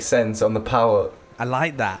it to make sense on the palate. I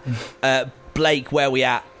like that. Blake, where we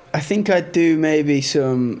at? I think I'd do maybe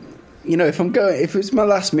some. If it's my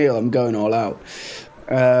last meal, I'm going all out.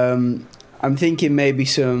 I'm thinking maybe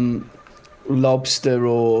some lobster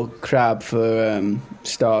or crab for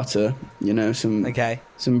starter.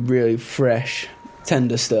 Some really fresh,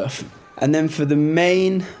 tender stuff. And then for the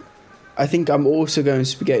main, I think I'm also going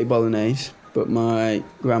spaghetti bolognese, but my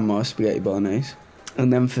grandma's spaghetti bolognese.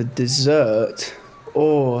 And then for dessert,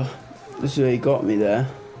 this really got me there.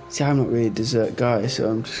 See, I'm not really a dessert guy,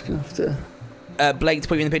 so I'm just going to have to... Blake, to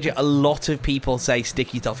put you in the picture, a lot of people say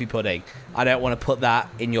sticky toffee pudding. I don't want to put that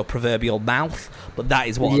in your proverbial mouth, but that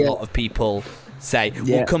is what a lot of people say.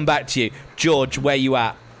 Yeah. We'll come back to you. George, where you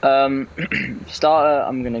at? Starter,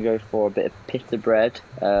 I'm going to go for a bit of pita bread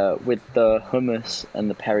with the hummus and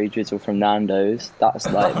the peri drizzle from Nando's.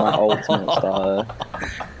 That's like my ultimate starter.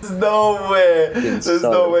 There's no way. There's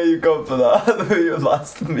no way you've gone for that for your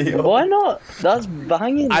last meal. Why not? That's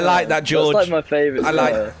banging. I like that, George. That's like my favourite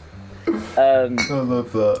starter. I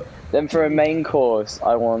love that. Then for a main course,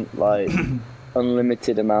 I want like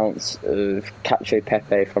unlimited amounts of cacio e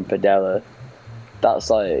pepe from Padella. That's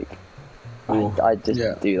like... I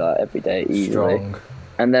just do that every day easily. Strong.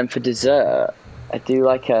 And then for dessert, I do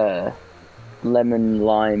like a lemon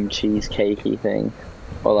lime cheesecakey thing,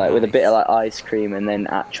 or like with a bit of like ice cream and then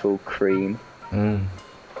actual cream.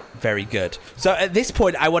 Very good. So at this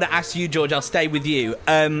point, I want to ask you, George. I'll stay with you.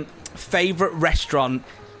 Favorite restaurant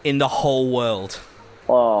in the whole world?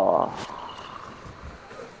 Oh,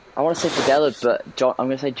 I want to say Padella, but I'm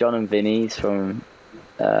going to say John and Vinny's from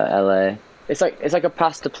LA. It's like a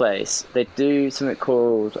pasta place. They do something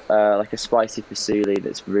called like a spicy fusilli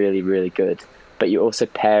that's really, really good. But you also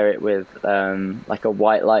pair it with like a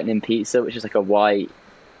white lightning pizza, which is like a white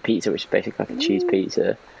pizza, which is basically like a cheese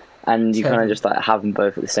pizza. And you kind of just like have them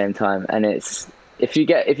both at the same time. And it's if you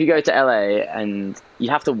go to LA and you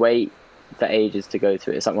have to wait for ages to go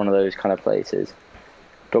to it. It's like one of those kind of places.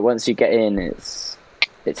 But once you get in, it's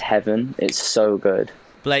heaven. It's so good.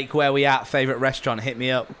 Blake, where we at? Favorite restaurant? Hit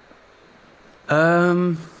me up.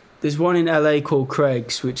 There's one in LA called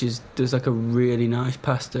Craig's, which does like a really nice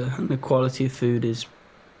pasta, and the quality of food is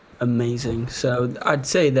amazing. So I'd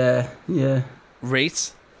say there, yeah.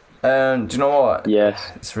 Reese? Do you know what?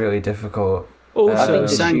 Yes. It's really difficult. Also,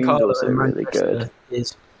 San Carlo is really good.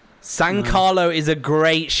 San Carlo is a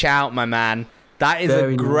great shout, my man. That is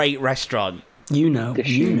a great restaurant. You know.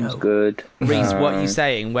 Good. Reese, what are you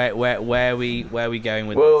saying? Where are we going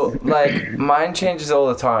with? Well, like mine changes all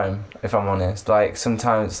the time. If I'm honest, like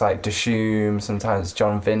sometimes it's like Dishoom, sometimes it's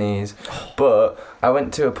John Vinny's. But I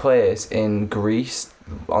went to a place in Greece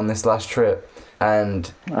on this last trip,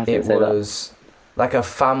 and it was like a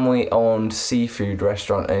family-owned seafood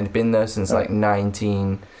restaurant, and it'd been there since like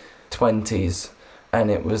 1920s, and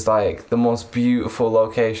it was like the most beautiful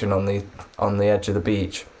location on the edge of the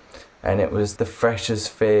beach. and it was the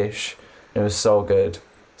freshest fish. It was so good.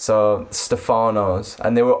 So Stefano's,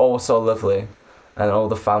 and they were all so lovely, and all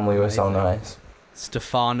the family were so nice.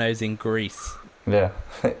 Stefano's in Greece. Yeah.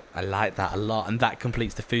 I like that a lot, and that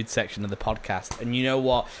completes the food section of the podcast. And you know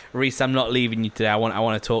what, Reese, I'm not leaving you today. I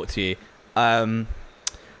want to talk to you.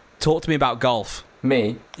 Talk to me about golf.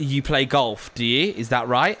 Me? You play golf, do you? Is that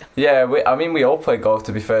right? Yeah, we all play golf,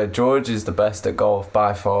 to be fair. George is the best at golf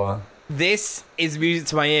by far. This is music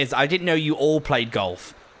to my ears. I didn't know you all played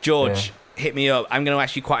golf. George, hit me up. I'm going to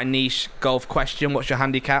ask you quite a niche golf question. What's your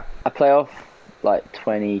handicap? I play off like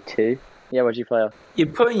 22. Yeah, what do you play off? You're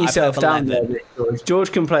putting yourself down there, George.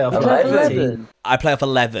 George can play off 11. I play off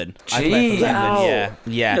 11. I play off 11,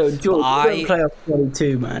 yeah. No, George, you don't play off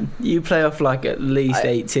 22, man. You play off like at least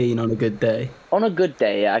 18 on a good day. On a good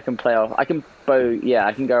day, yeah, I can play off. I can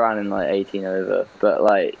go around in like 18 over, but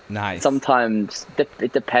like nice. Sometimes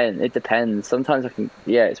it depends. It depends. Sometimes I can.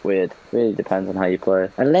 Yeah, it's weird. Really depends on how you play.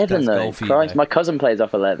 11 though. Christ, my cousin plays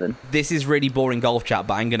off 11. This is really boring golf chat,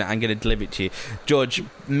 but I'm gonna deliver it to you, George.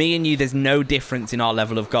 Me and you, there's no difference in our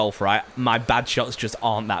level of golf, right? My bad shots just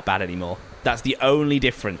aren't that bad anymore. That's the only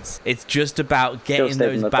difference. It's just about getting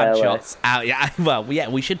those bad shots out. Yeah, well, yeah,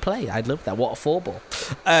 we should play. I'd love that. What a 4-ball.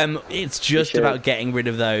 It's just about getting rid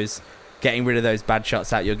of those bad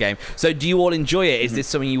shots out of your game. So do you all enjoy it? Is this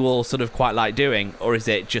something you all sort of quite like doing, or is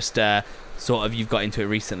it just sort of you've got into it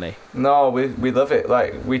recently? No, we love it.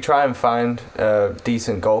 Like, we try and find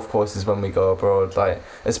decent golf courses when we go abroad. Like,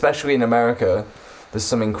 especially in America, there's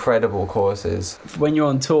some incredible courses. When you're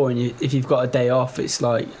on tour and if you've got a day off, it's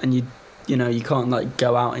like, and you know, you can't like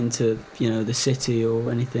go out into, you know, the city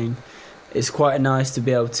or anything. It's quite nice to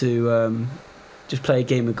be able to just play a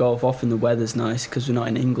game of golf. Often the weather's nice because we're not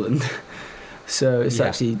in England. So it's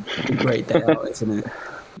actually a great day out, isn't it?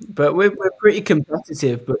 But we're pretty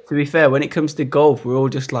competitive. But to be fair, when it comes to golf, we're all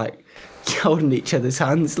just like holding each other's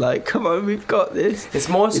hands like, come on, we've got this. It's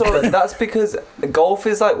more so that's because golf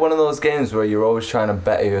is like one of those games where you're always trying to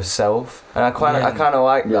better yourself, and I kind of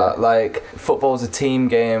like that. Like, football's a team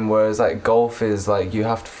game, whereas like golf is like you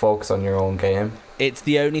have to focus on your own game. It's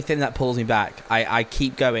the only thing that pulls me back. I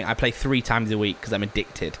keep going. I play 3 times a week because I'm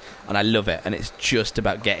addicted and I love it, and it's just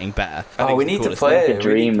about getting better. We need to play it.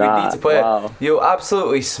 We need to play it. You'll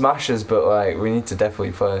absolutely smash us, but like we need to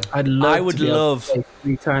definitely play. I would love to play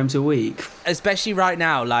 3 times a week, especially right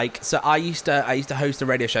now. Like, so I used to host a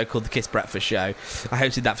radio show called The Kiss Breakfast Show. I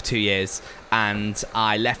hosted that for 2 years, and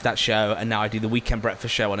I left that show, and now I do the weekend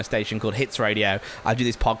breakfast show on a station called Hits Radio. I do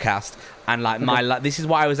this podcast, and like this is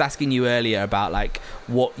why I was asking you earlier about like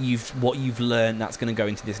what you've learned that's going to go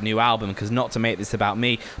into this new album, because not to make this about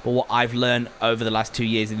me, but what I've learned over the last 2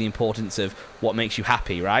 years is the importance of what makes you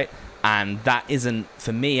happy, right? And that isn't,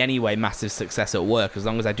 for me anyway, massive success at work. As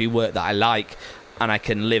long as I do work that I like and I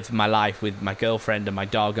can live my life with my girlfriend and my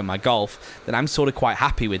dog and my golf, then I'm sort of quite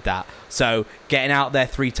happy with that. So getting out there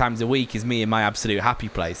 3 times a week is me in my absolute happy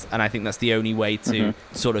place, and I think that's the only way to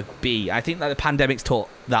sort of be. I think that the pandemic's taught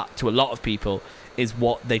that to a lot of people, is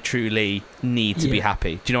what they truly need to be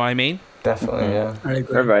happy. Do you know what I mean? Definitely, yeah. I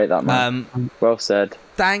agree. You're right, that man. Well said.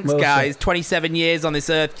 Thanks, guys. 27 years on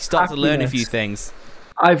this earth, you start to learn a few things.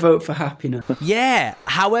 I vote for happiness. Yeah,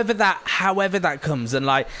 however that comes, and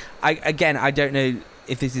like, I don't know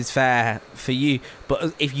if this is fair for you,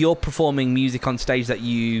 but if you're performing music on stage that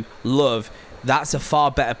you love, that's a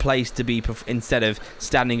far better place to be instead of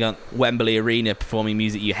standing at Wembley Arena performing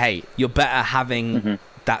music you hate. You're better having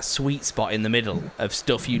that sweet spot in the middle of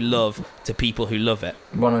stuff you love to people who love it.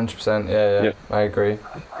 100%, yeah. I agree.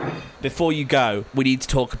 Before you go, we need to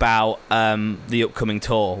talk about the upcoming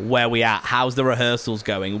tour. Where we at? How's the rehearsals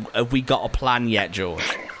going? Have we got a plan yet, George?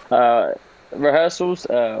 Rehearsals,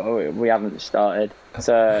 we haven't started.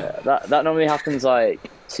 So that normally happens like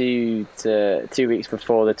 2 weeks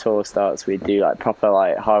before the tour starts. We do like proper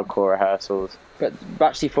like hardcore rehearsals. But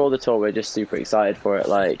actually for the tour, we're just super excited for it.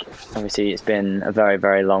 Like, obviously it's been a very,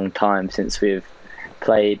 very long time since we've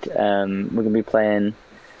played. We're going to be playing,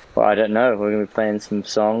 well, I don't know, we're going to be playing some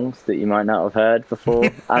songs that you might not have heard before.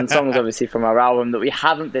 And songs obviously from our album that we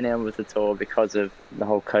haven't been able to tour because of the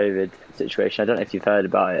whole COVID situation. I don't know if you've heard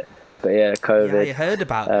about it. But yeah, COVID. Yeah, you heard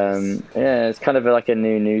about this. Yeah, it's kind of like a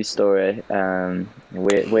new news story.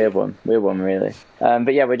 Weird one, really.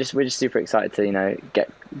 But yeah, we're just super excited to, you know, get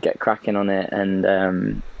cracking on it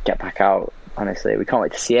and get back out. Honestly, we can't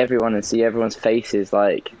wait to see everyone and see everyone's faces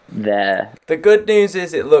like there. The good news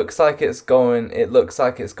is it looks like it's going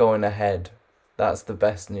ahead. That's the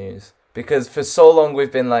best news, because for so long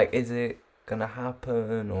we've been like, is it gonna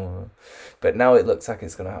happen? But now it looks like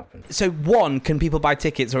it's gonna happen. So can people buy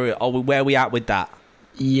tickets, or where are we at with that?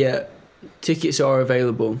 Yeah, Tickets are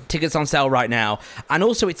available. Tickets on sale right now. And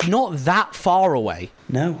also, it's not that far away.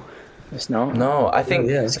 No. It's not. No, I think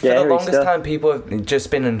for the Scary longest stuff. time people have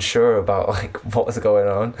just been unsure about like what's going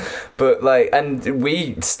on, but like, and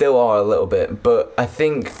we still are a little bit. But I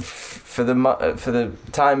think for the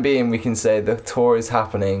time being, we can say the tour is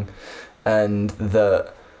happening, and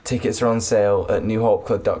the tickets are on sale at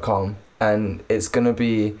newhopeclub.com, and it's gonna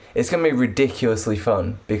be ridiculously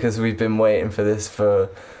fun because we've been waiting for this for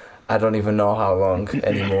I don't even know how long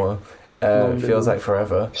anymore. It feels like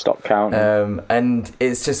forever. Stop counting. And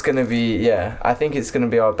it's just going to be, I think it's going to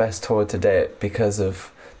be our best tour to date because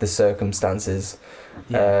of the circumstances.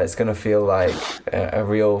 It's going to feel like a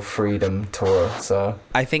real freedom tour. So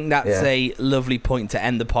I think that's a lovely point to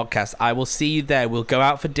end the podcast. I will see you there. We'll go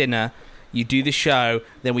out for dinner. You do the show,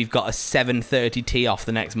 then we've got a 7:30 tee off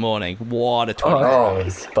the next morning. What a 20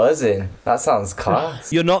 it's buzzing. That sounds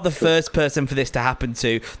class. You're not the first person for this to happen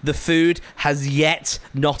to. The food has yet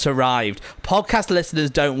not arrived. Podcast listeners,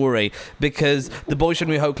 don't worry, because the Boys from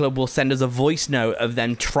New Hope Club will send us a voice note of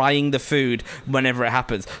them trying the food whenever it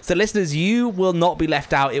happens. So listeners, you will not be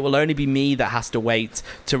left out. It will only be me that has to wait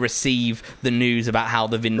to receive the news about how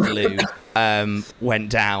the Vindaloo went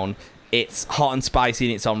down. It's hot and spicy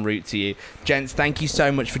and it's en route to you. Gents, thank you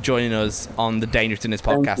so much for joining us on the Dangerous Dinners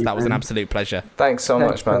podcast. That was an absolute pleasure. Thanks so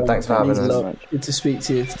much, man. Thanks for having us. Good to speak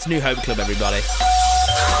to you. It's New Hope Club, everybody.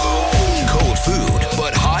 Cold food,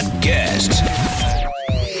 but hot guests.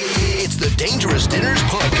 It's the Dangerous Dinners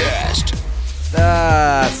podcast.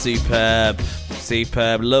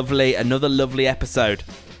 Superb. Lovely. Another lovely episode.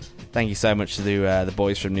 Thank you so much to the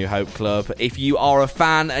boys from New Hope Club. If you are a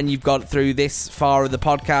fan and you've got through this far of the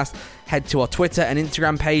podcast, head to our Twitter and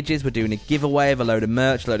Instagram pages. We're doing a giveaway of a load of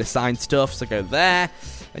merch, a load of signed stuff, so go there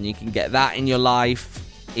and you can get that in your life.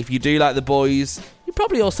 If you do like the boys, you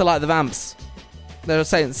probably also like the Vamps. They're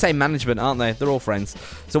the same management, aren't they? They're all friends.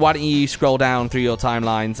 So why don't you scroll down through your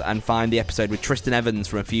timelines and find the episode with Tristan Evans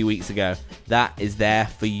from a few weeks ago. That is there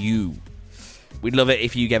for you. We'd love it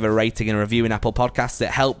if you gave a rating and a review in Apple Podcasts. It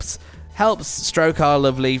helps stroke our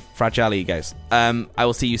lovely fragile egos. I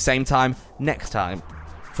will see you same time next time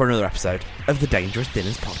for another episode of the Dangerous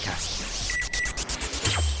Dinners podcast.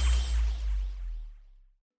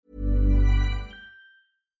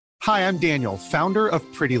 Hi, I'm Daniel, founder of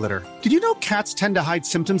Pretty Litter. Did you know cats tend to hide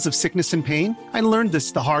symptoms of sickness and pain? I learned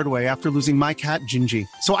this the hard way after losing my cat, Gingy.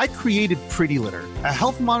 So I created Pretty Litter, a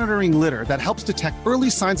health monitoring litter that helps detect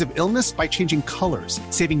early signs of illness by changing colors,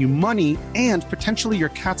 saving you money and potentially your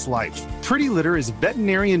cat's life. Pretty Litter is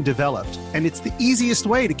veterinarian developed, and it's the easiest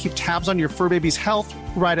way to keep tabs on your fur baby's health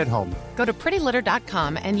right at home. Go to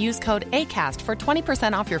prettylitter.com and use code ACAST for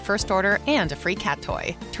 20% off your first order and a free cat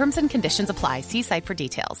toy. Terms and conditions apply. See site for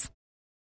details.